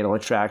 5 or Fatal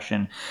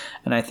Attraction,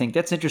 and I think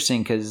that's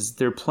interesting because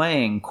they're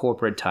playing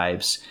corporate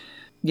types,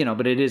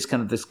 but it is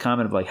kind of this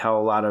comment of, like, how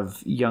a lot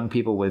of young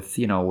people with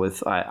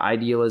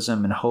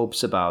idealism and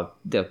hopes about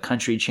the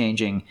country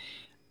changing,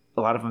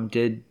 a lot of them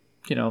did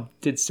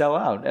sell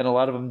out, and a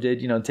lot of them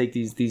did, take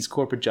these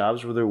corporate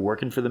jobs where they're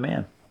working for the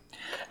man.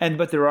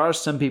 But there are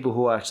some people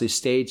who actually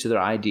stayed to their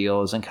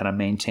ideals and kind of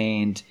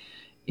maintained,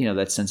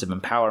 that sense of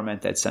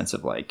empowerment, that sense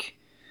of like,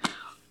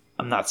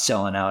 I'm not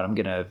selling out. I'm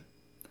gonna,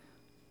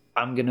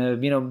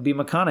 be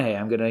McConaughey.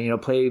 I'm gonna,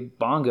 play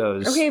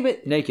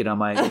bongos naked on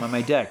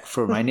my deck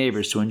for my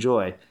neighbors to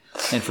enjoy,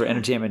 and for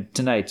Entertainment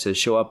Tonight to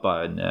show up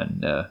on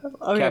and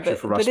capture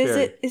for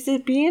prosperity. But is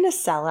it being a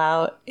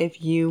sellout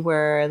if you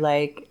were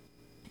like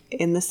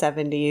in the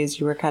 70s,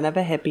 you were kind of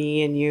a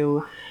hippie and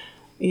you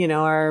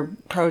are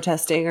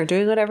protesting or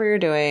doing whatever you're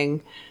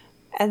doing,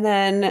 and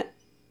then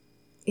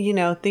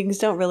things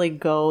don't really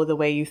go the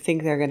way you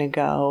think they're going to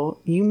go.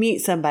 You meet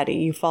somebody,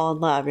 you fall in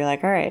love. You're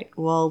like, all right,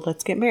 well,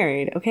 let's get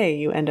married. Okay,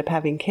 you end up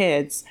having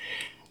kids.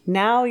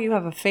 Now you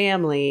have a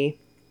family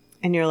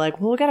and you're like,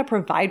 well, we got to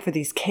provide for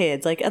these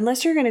kids. Like,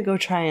 unless you're going to go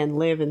try and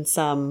live in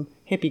some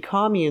hippie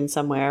commune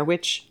somewhere,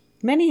 which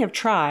many have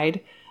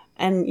tried.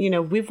 And,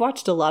 we've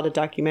watched a lot of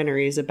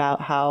documentaries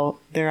about how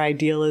their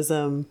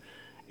idealism,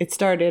 it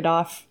started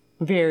off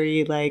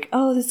very like,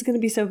 oh, this is going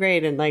to be so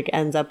great. And like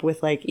ends up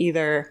with like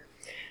either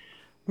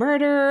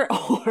murder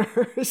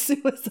or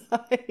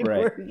suicide,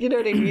 right. Or, you know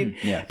what I mean?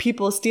 Yeah.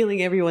 People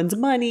stealing everyone's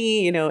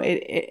money,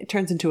 it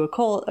turns into a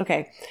cult.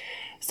 Okay.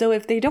 So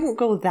if they don't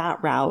go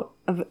that route,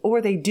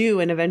 or they do,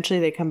 and eventually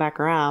they come back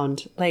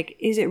around, like,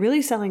 is it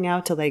really selling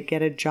out to like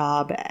get a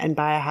job and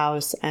buy a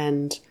house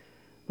and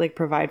like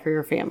provide for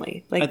your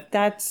family? Like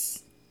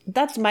that's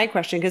my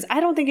question. Cause I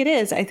don't think it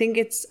is. I think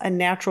it's a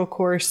natural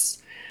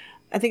course.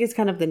 I think it's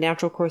kind of the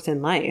natural course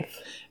in life.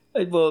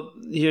 Well,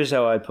 here's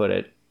how I put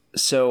it.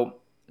 So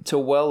to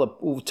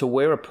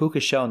wear a puka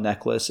shell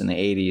necklace in the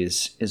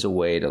 80s is a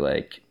way to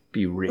like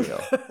be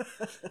real.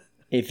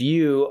 If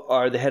you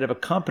are the head of a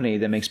company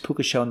that makes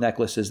puka shell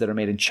necklaces that are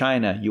made in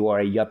China, you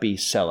are a yuppie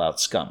sellout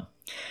scum.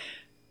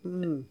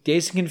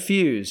 Dazed and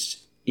Confused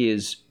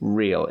is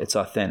real. It's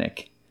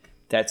authentic.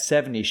 That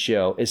 70s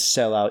show is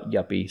sellout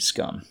yuppie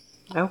scum.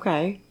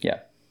 Okay. Yeah.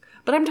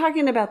 But I'm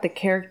talking about the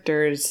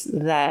characters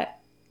that,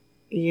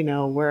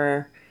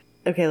 were,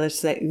 okay, let's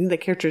say the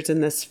characters in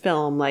this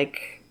film,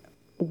 like,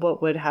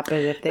 what would happen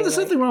if they... There's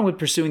nothing wrong with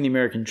pursuing the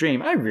American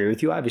dream. I agree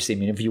with you. Obviously, I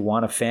mean, if you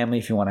want a family,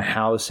 if you want a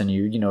house, and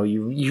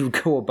you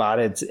go about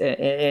it,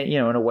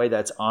 in a way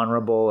that's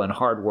honorable and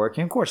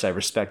hardworking, of course, I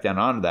respect and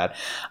honor that.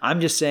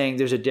 I'm just saying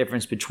there's a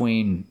difference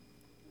between,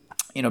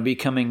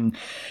 becoming...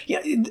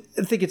 I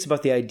think it's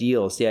about the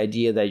ideals, the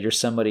idea that you're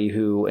somebody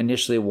who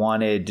initially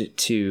wanted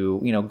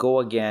to, go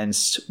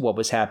against what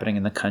was happening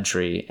in the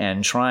country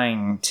and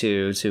trying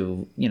to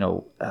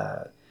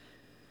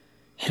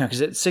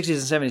because at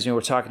 60s and 70s, what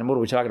are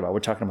we talking about?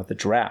 We're talking about the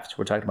draft.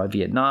 We're talking about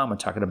Vietnam. We're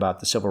talking about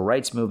the civil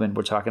rights movement.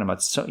 We're talking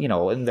about,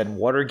 and then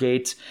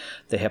Watergate,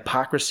 the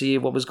hypocrisy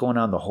of what was going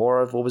on, the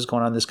horror of what was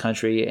going on in this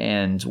country.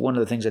 And one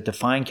of the things that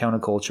defined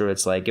counterculture,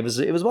 it's like, it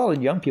was all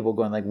young people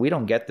going like, we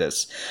don't get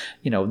this.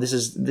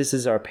 This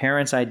is our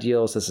parents'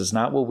 ideals. This is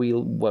not what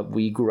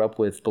we grew up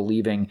with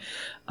believing.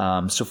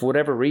 So for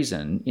whatever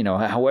reason,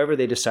 however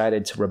they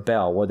decided to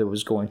rebel, whether it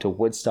was going to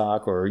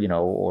Woodstock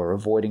or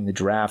avoiding the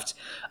draft,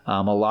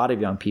 a lot of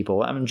young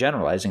people, I'm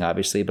generalizing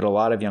obviously, but a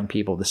lot of young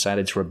people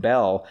decided to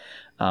rebel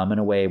in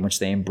a way in which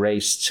they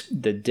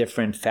embraced the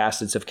different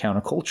facets of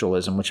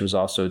counterculturalism, which was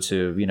also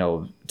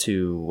to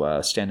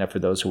stand up for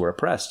those who were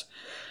oppressed.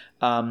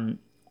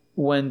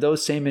 When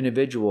those same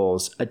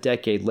individuals a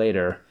decade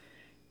later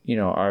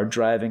are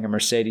driving a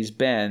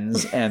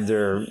Mercedes-Benz and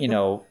they're,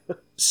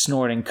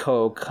 snorting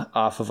coke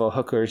off of a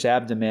hooker's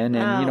abdomen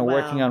and,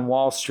 working on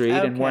Wall Street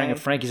and wearing a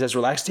Frankie Says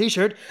Relax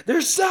t-shirt.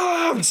 There's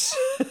sounds!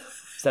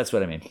 So that's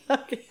what I mean.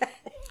 Okay.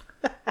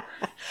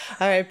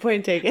 All right,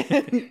 point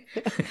taken.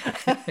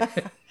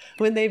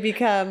 When they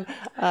become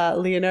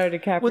Leonardo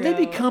DiCaprio. When they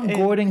become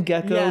Gordon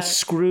Gekko,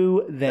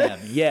 screw them.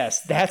 Yes,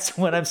 that's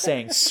what I'm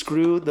saying.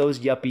 Screw those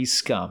yuppie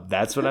scum.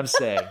 That's what I'm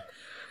saying.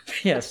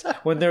 Yes,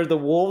 when they're the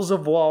wolves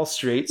of Wall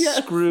Street,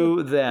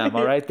 screw them.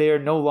 All right, they are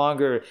no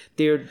longer.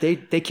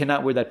 They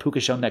cannot wear that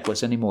puka shell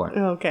necklace anymore.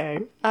 Okay,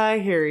 I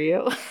hear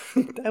you.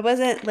 I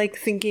wasn't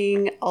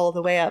thinking all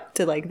the way up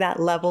to that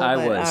level. I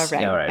was.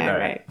 All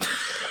right.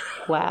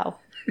 Wow.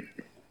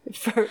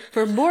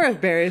 For more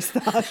of Barry's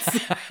thoughts.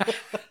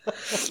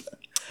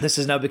 This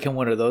has now become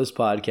one of those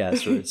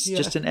podcasts where it's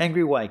just an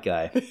angry white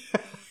guy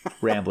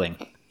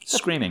rambling,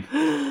 screaming.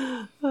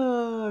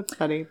 Oh, it's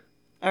funny.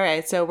 All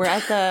right, so we're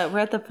at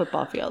the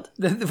football field.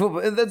 That's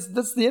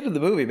the end of the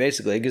movie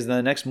basically, because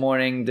the next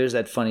morning there's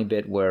that funny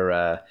bit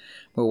where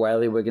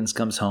Wiley Wiggins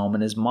comes home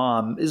and his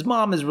mom is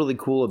really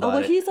cool about it. Oh,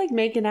 well, he's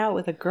making out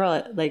with a girl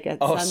at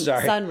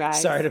sunrise.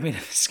 Sorry, I didn't mean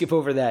to skip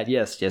over that.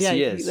 Yes, he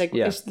is.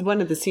 It's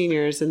one of the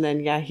seniors, and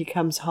then he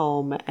comes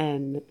home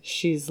and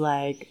she's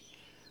like,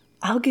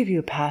 I'll give you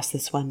a pass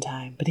this one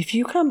time, but if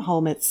you come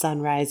home at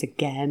sunrise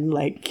again,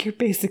 you're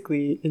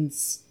basically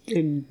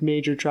in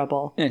major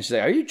trouble. And she's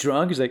like, are you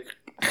drunk? He's like,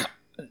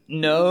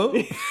 no.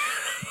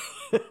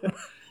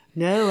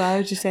 No, why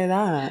would you say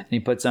that? And he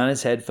puts on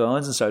his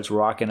headphones and starts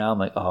rocking out. I'm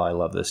like, oh, I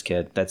love this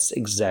kid. That's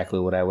exactly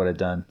what I would have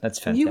done. That's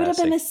fantastic. You would have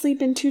been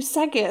asleep in 2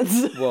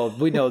 seconds. Well,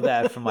 we know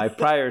that from my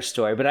prior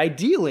story. But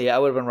ideally, I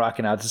would have been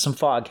rocking out to some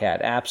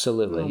Foghat.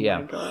 Absolutely,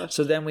 my gosh.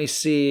 So then we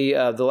see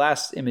the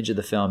last image of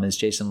the film is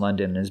Jason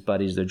London and his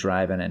buddies. They're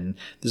driving, and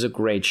there's a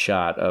great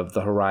shot of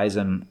the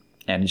horizon,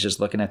 and he's just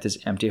looking at this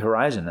empty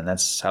horizon, and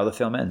that's how the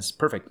film ends.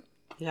 Perfect.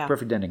 Yeah.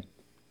 Perfect ending.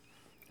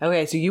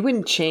 Okay, so you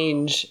wouldn't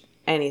change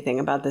anything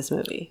about this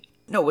movie?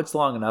 No, it's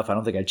long enough. I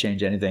don't think I'd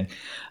change anything.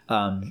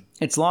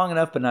 It's long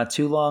enough, but not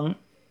too long.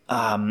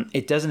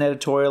 It doesn't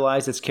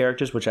editorialize its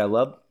characters, which I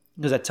love.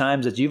 Because at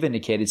times, as you've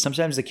indicated,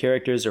 sometimes the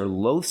characters are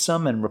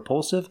loathsome and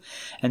repulsive,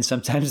 and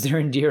sometimes they're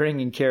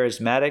endearing and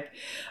charismatic.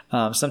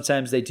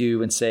 Sometimes they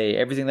do and say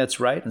everything that's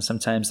right, and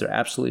sometimes they're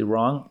absolutely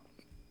wrong,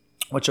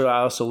 which I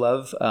also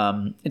love.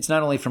 It's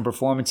not only from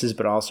performances,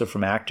 but also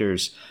from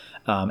actors,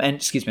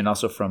 and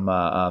also from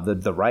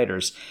the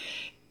writers.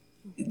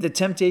 The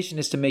temptation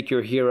is to make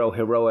your hero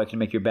heroic and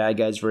make your bad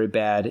guys very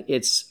bad.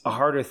 It's a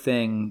harder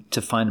thing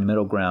to find a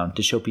middle ground,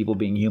 to show people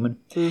being human.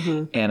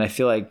 Mm-hmm. And I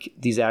feel like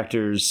these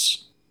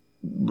actors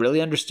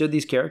really understood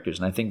these characters,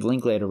 and I think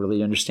Linklater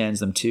really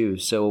understands them too.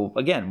 So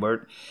again,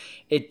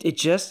 it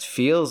just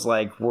feels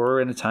like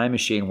we're in a time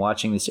machine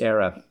watching this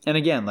era. And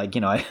again,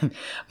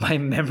 my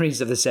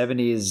memories of the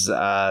 70s,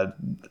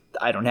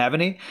 I don't have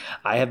any.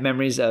 I have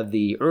memories of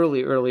the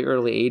early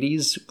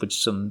 80s, with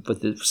some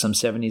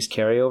 70s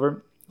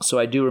carryover. So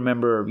I do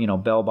remember,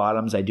 bell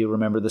bottoms. I do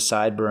remember the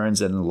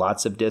sideburns and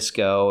lots of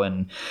disco,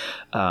 and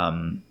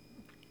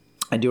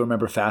I do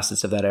remember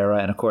facets of that era.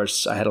 And of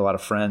course, I had a lot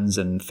of friends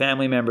and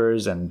family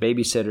members and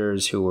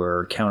babysitters who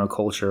were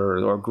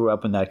counterculture or grew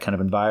up in that kind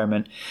of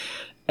environment.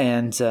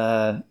 And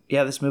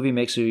this movie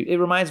it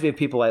reminds me of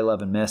people I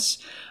love and miss.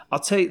 I'll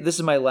tell you, this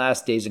is my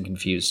last Dazed and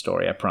Confused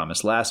story, I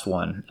promise. Last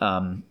one.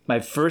 My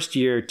first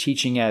year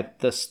teaching at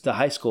the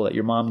high school that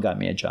your mom got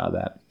me a job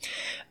at.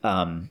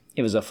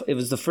 It was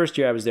the first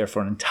year I was there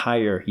for an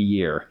entire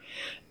year.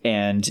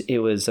 And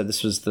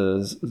this was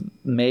the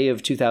May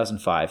of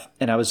 2005.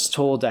 And I was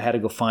told I had to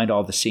go find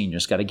all the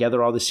seniors, got to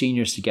gather all the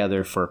seniors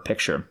together for a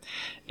picture.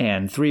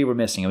 And 3 were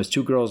missing. It was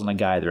 2 girls and a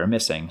guy that were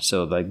missing.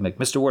 So like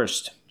Mr.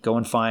 Worst, go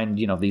and find,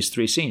 these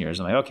 3 seniors.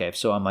 I'm like, okay.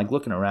 So I'm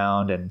looking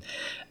around, and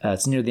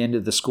it's near the end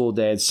of the school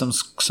day. Some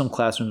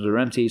classrooms are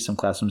empty. Some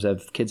classrooms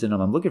have kids in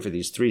them. I'm looking for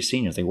these 3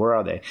 seniors. Like, where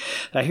are they?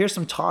 And I hear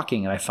some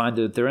talking, and I find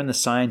that they're in the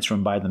science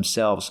room by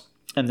themselves.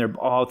 And they're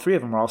 3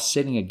 of them are all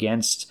sitting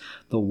against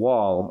the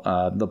wall.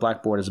 The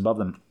blackboard is above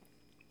them,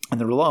 and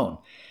they're alone.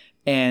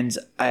 And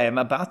I'm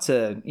about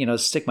to,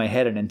 stick my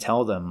head in and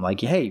tell them,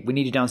 like, hey, we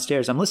need you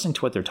downstairs. I'm listening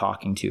to what they're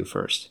talking to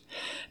first.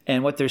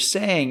 And what they're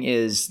saying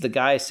is, the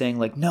guy is saying,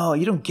 like, no,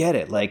 you don't get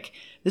it. Like,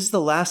 this is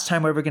the last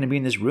time we're ever going to be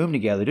in this room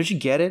together. Don't you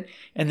get it?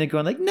 And they're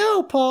going like,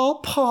 no,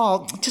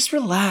 Paul, just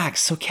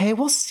relax, okay?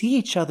 We'll see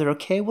each other,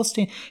 okay? We'll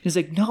stay. He's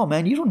like, no,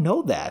 man, you don't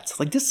know that.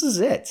 Like, this is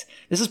it.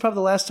 This is probably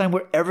the last time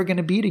we're ever going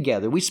to be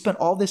together. We spent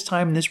all this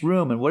time in this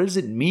room, and what does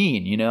it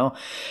mean,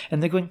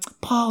 And they're going,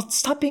 Paul,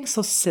 stop being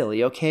so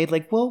silly, okay?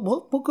 Like,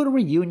 we'll go to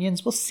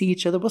reunions. We'll see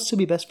each other. We'll still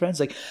be best friends.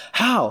 Like,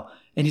 how?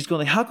 And he's going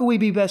like, how can we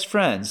be best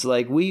friends?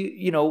 Like,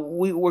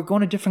 we're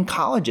going to different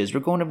colleges. We're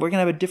going to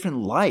have a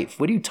different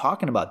life. What are you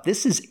talking about?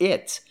 This is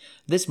it.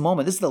 This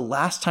moment. This is the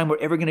last time we're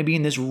ever going to be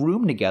in this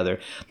room together.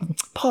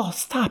 Paul,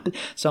 stop it.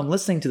 So I'm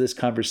listening to this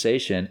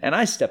conversation, and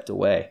I stepped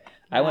away.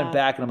 I went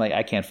back, and I'm like,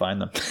 I can't find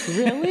them.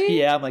 Really?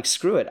 Yeah, I'm like,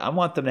 screw it. I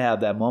want them to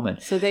have that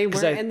moment. So they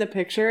weren't in the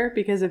picture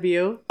because of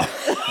you?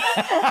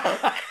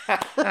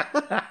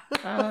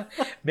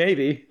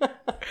 Maybe.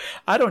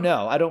 I don't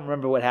know. I don't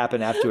remember what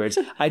happened afterwards.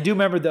 I do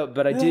remember though,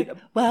 but I did.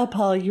 Well,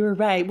 Paul, you were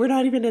right. We're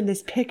not even in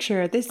this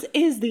picture. This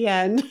is the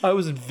end. I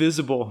was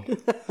invisible.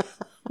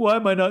 Why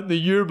am I not in the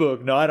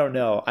yearbook? No, I don't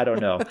know.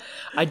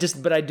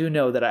 But I do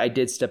know that I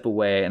did step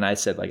away and I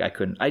said like I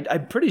couldn't.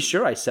 I'm pretty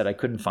sure I said I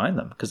couldn't find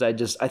them because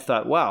I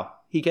thought, wow,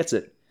 he gets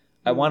it.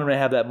 I want him to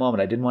have that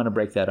moment. I didn't want to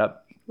break that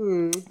up.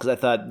 Because I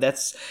thought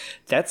that's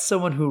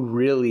someone who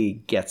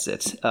really gets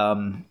it.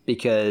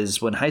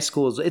 Because when high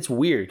school it's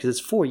weird because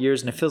it's 4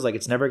 years and it feels like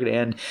it's never going to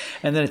end,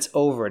 and then it's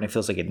over and it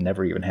feels like it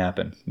never even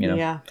happened. You know.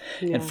 Yeah.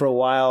 And for a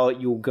while,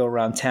 you go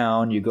around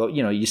town. You go,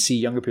 you see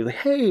younger people like,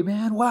 hey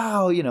man,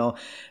 wow,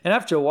 And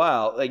after a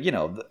while, like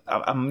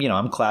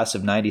I'm class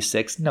of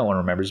 '96. No one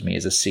remembers me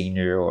as a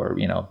senior, or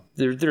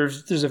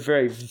there's a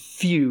very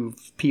few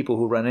people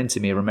who run into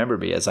me and remember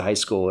me as a high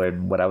schooler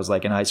and what I was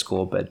like in high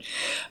school. But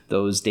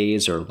those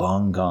days are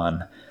long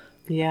gone.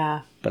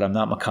 Yeah. But I'm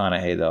not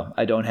McConaughey though.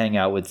 I don't hang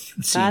out with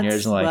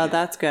seniors. Well,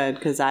 that's good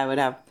because I would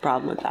have a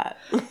problem with that.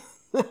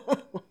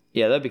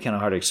 Yeah, that'd be kind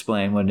of hard to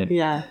explain, wouldn't it?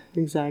 Yeah,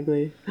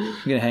 exactly. I'm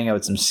gonna hang out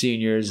with some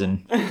seniors,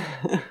 and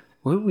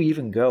where do we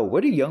even go?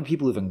 Where do young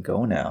people even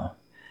go now?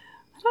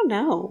 I don't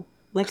know.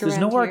 Like there's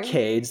no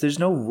arcades, there's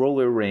no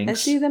roller rinks. I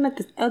see them at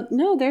the.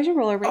 No, there's a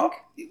roller rink.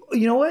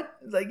 You know what?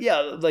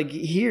 Like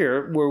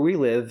here where we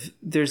live,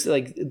 there's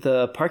like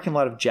the parking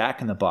lot of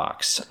Jack in the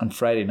Box on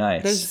Friday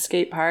nights. There's a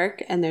skate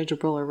park and there's a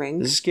roller rink.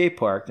 There's a skate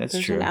park. That's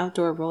there's true. There's an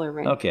outdoor roller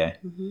rink. Okay.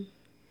 Mm-hmm.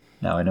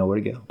 Now I know where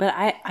to go. But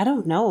I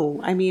don't know.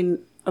 I mean,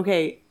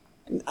 okay.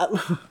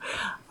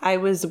 I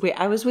was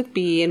with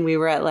B and we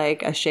were at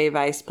like a shave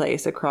ice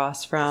place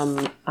across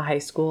from a high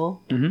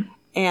school,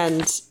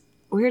 and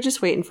we were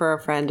just waiting for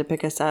a friend to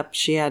pick us up.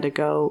 She had to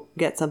go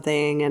get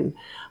something, and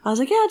I was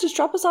like, "Yeah, just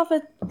drop us off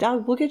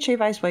we'll get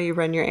shave ice while you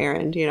run your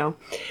errand,"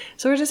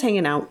 So we're just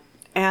hanging out,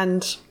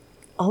 and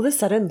all of a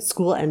sudden,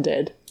 school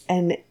ended,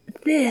 and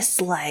this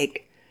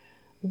like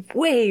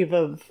wave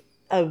of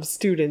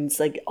students,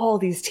 like all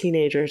these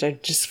teenagers,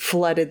 had just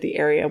flooded the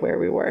area where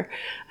we were,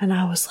 and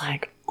I was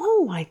like,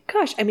 oh my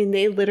gosh. I mean,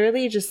 they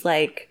literally just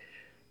like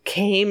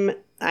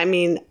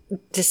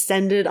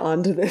descended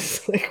onto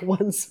this like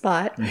one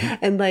spot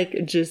and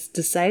like just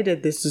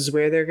decided this is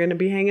where they're going to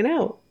be hanging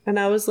out. And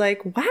I was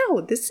like,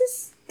 wow, this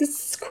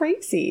is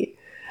crazy.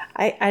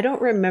 I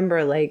don't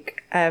remember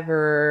like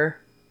ever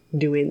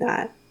doing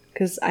that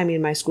because I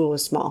mean, my school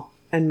was small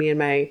and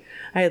I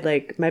had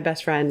like my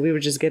best friend, we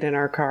would just get in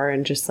our car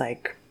and just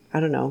like,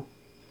 I don't know,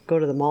 go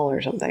to the mall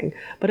or something.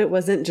 But it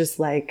wasn't just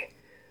like,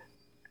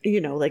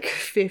 like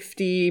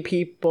 50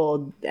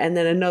 people and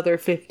then another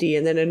 50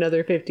 and then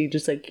another 50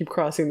 just like keep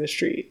crossing the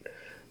street.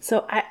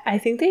 So I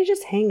think they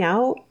just hang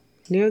out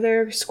near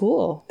their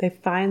school. They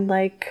find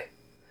like,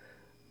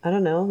 I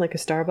don't know, like a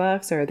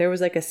Starbucks, or there was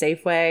like a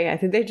Safeway. I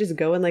think they just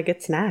go and like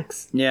get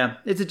snacks. Yeah,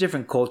 it's a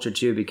different culture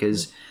too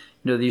because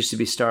there used to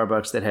be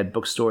Starbucks that had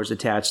bookstores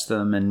attached to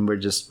them, and we're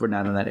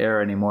not in that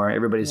era anymore.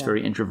 Everybody's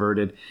very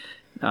introverted.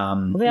 They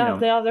all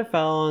have their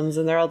phones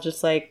and they're all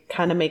just like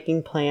kind of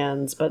making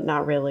plans, but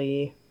not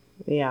really.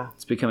 Yeah.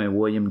 It's become a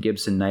William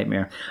Gibson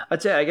nightmare. I'll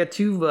tell you, I got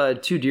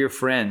two dear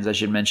friends, I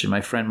should mention. My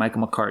friend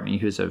Michael McCartney,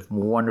 who's a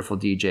wonderful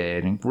DJ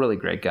and a really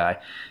great guy,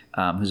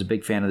 who's a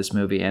big fan of this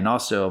movie. And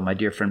also my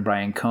dear friend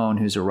Brian Cohn,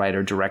 who's a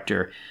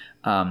writer-director.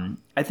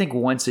 I think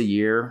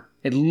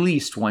at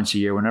least once a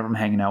year, whenever I'm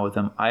hanging out with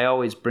them, I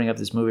always bring up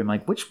this movie. I'm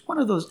like,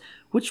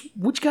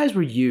 which guys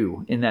were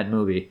you in that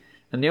movie?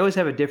 And they always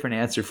have a different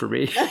answer for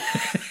me.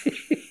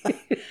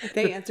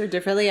 They answer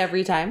differently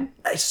every time?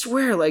 I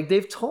swear, like,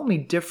 they've told me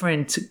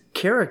different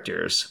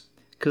characters.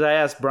 Because I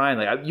asked Brian,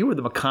 like, you were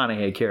the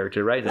McConaughey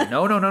character, right? Like,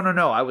 no,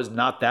 I was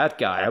not that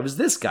guy. I was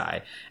this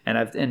guy.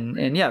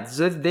 And yeah,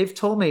 so they've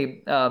told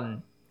me,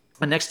 and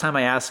next time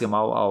I ask them,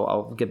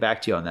 I'll get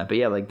back to you on that. But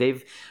yeah, like,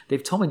 they've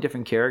told me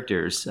different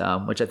characters,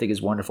 which I think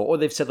is wonderful. Or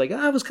they've said, like,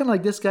 I was kind of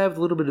like this guy with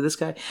a little bit of this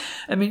guy.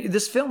 I mean,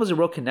 this film was a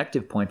real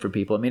connective point for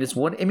people. I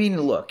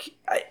mean, look,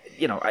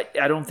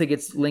 I don't think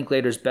it's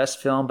Linklater's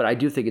best film, but I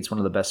do think it's one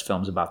of the best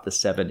films about the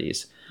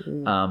 70s.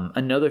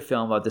 Another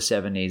film about the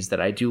 70s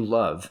that I do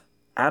love,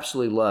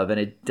 absolutely love, and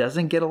it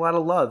doesn't get a lot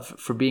of love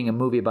for being a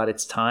movie about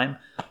its time,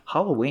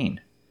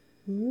 Halloween.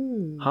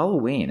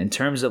 Halloween, in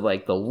terms of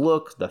like the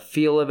look, the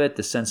feel of it,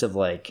 the sense of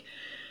like,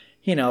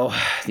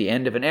 the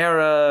end of an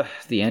era,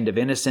 the end of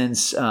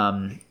innocence.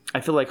 I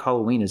feel like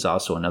Halloween is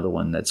also another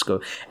one that's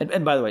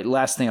And by the way,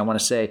 last thing I want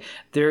to say,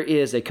 there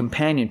is a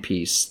companion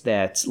piece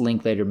that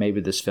Linklater made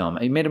with this film.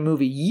 He made a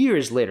movie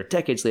years later,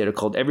 decades later,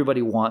 called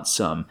Everybody Wants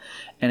Some.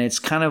 And it's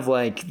kind of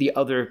like the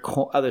other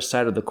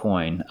side of the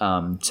coin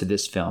to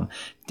this film.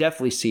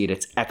 Definitely see it.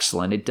 It's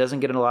excellent. It doesn't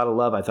get a lot of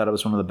love. I thought it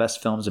was one of the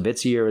best films of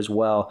its year as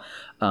well.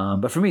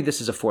 But for me,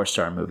 this is a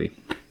 4-star movie.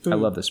 I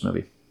love this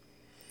movie.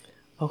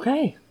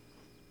 Okay.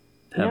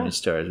 How many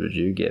stars would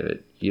you give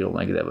it? You don't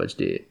like it that much,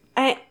 do you?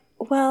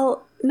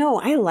 Well, no,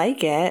 I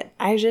like it.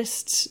 I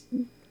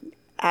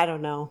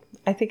don't know.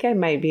 I think I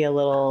might be a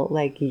little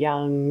like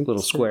young. A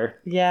little square?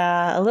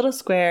 Yeah, a little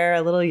square,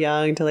 a little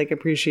young to like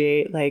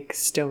appreciate like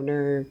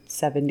stoner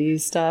 70s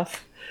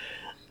stuff.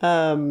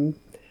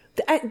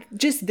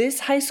 Just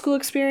this high school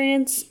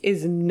experience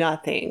is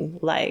nothing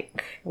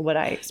like what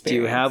I experienced. Do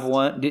you have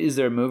one? Is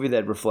there a movie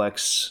that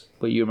reflects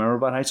what you remember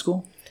about high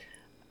school?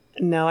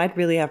 No, I'd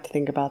really have to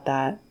think about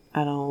that.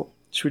 I don't.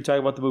 Should we talk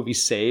about the movie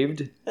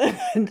Saved?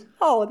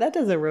 Oh, that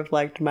doesn't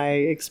reflect my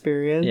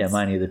experience. Yeah,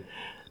 mine either.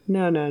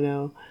 No.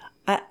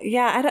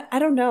 I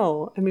don't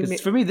know. I mean,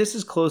 for me, this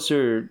is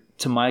closer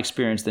to my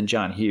experience than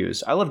John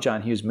Hughes. I love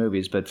John Hughes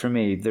movies, but for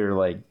me,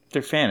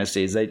 they're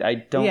fantasies. I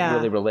don't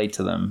really relate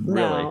to them.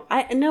 Really,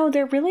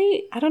 they're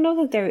really. I don't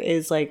know that there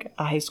is like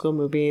a high school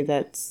movie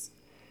that's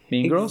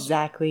Mean Girls.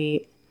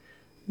 Exactly.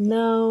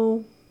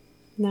 No,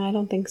 I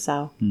don't think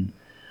so.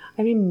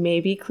 I mean,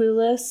 maybe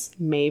Clueless.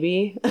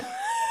 Maybe.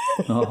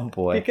 Oh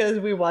boy! Because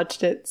we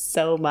watched it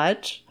so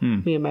much,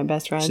 me and my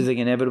best friend. So,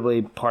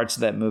 inevitably, parts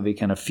of that movie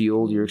kind of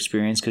fueled your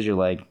experience because you're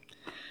like,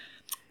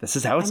 "This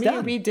is how it's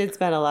done." We did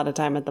spend a lot of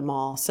time at the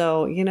mall,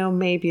 so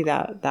maybe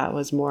that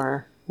was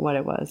more what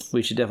it was.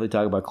 We should definitely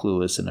talk about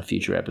Clueless in a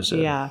future episode.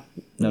 Yeah,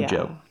 no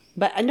joke.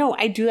 But no,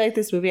 I do like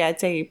this movie. I'd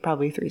say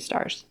probably 3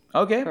 stars.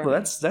 Okay, well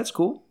that's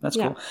cool. That's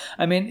cool.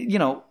 I mean,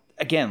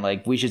 again,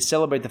 we should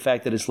celebrate the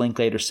fact that it's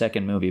Linklater's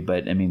second movie,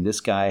 but I mean,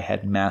 this guy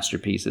had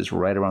masterpieces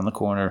right around the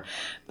corner.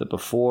 The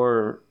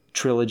Before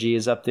trilogy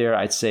is up there.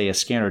 I'd say A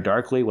Scanner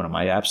Darkly, one of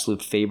my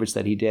absolute favorites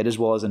that he did, as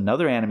well as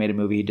another animated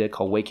movie he did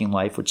called Waking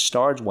Life, which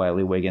stars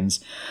Wiley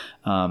Wiggins.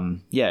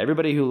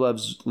 Everybody who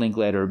loves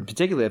Linklater,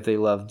 particularly if they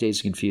love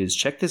Dazed and Confused,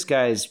 check this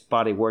guy's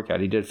body work out.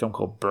 He did a film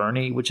called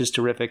Bernie, which is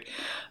terrific.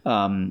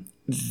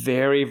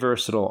 Very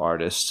versatile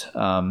artist.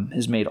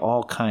 Has made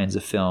all kinds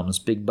of films,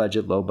 big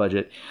budget, low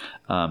budget.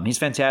 He's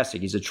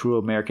fantastic. He's a true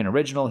American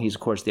original. He's,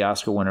 of course, the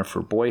Oscar winner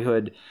for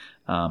Boyhood.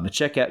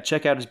 Check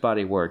out his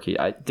body work.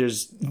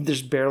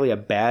 There's barely a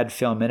bad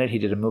film in it. He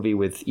did a movie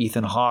with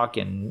Ethan Hawke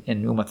and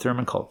Uma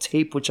Thurman called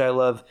Tape, which I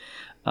love.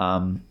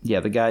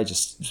 The guy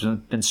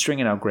just been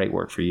stringing out great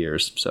work for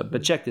years.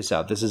 But check this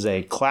out. This is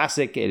a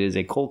classic. It is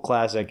a cult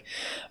classic,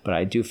 but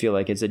I do feel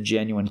like it's a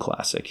genuine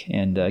classic,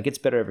 and it gets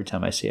better every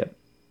time I see it.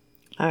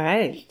 All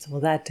right.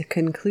 Well, that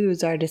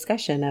concludes our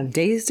discussion of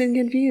Dazed and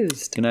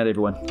Confused. Good night,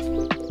 everyone.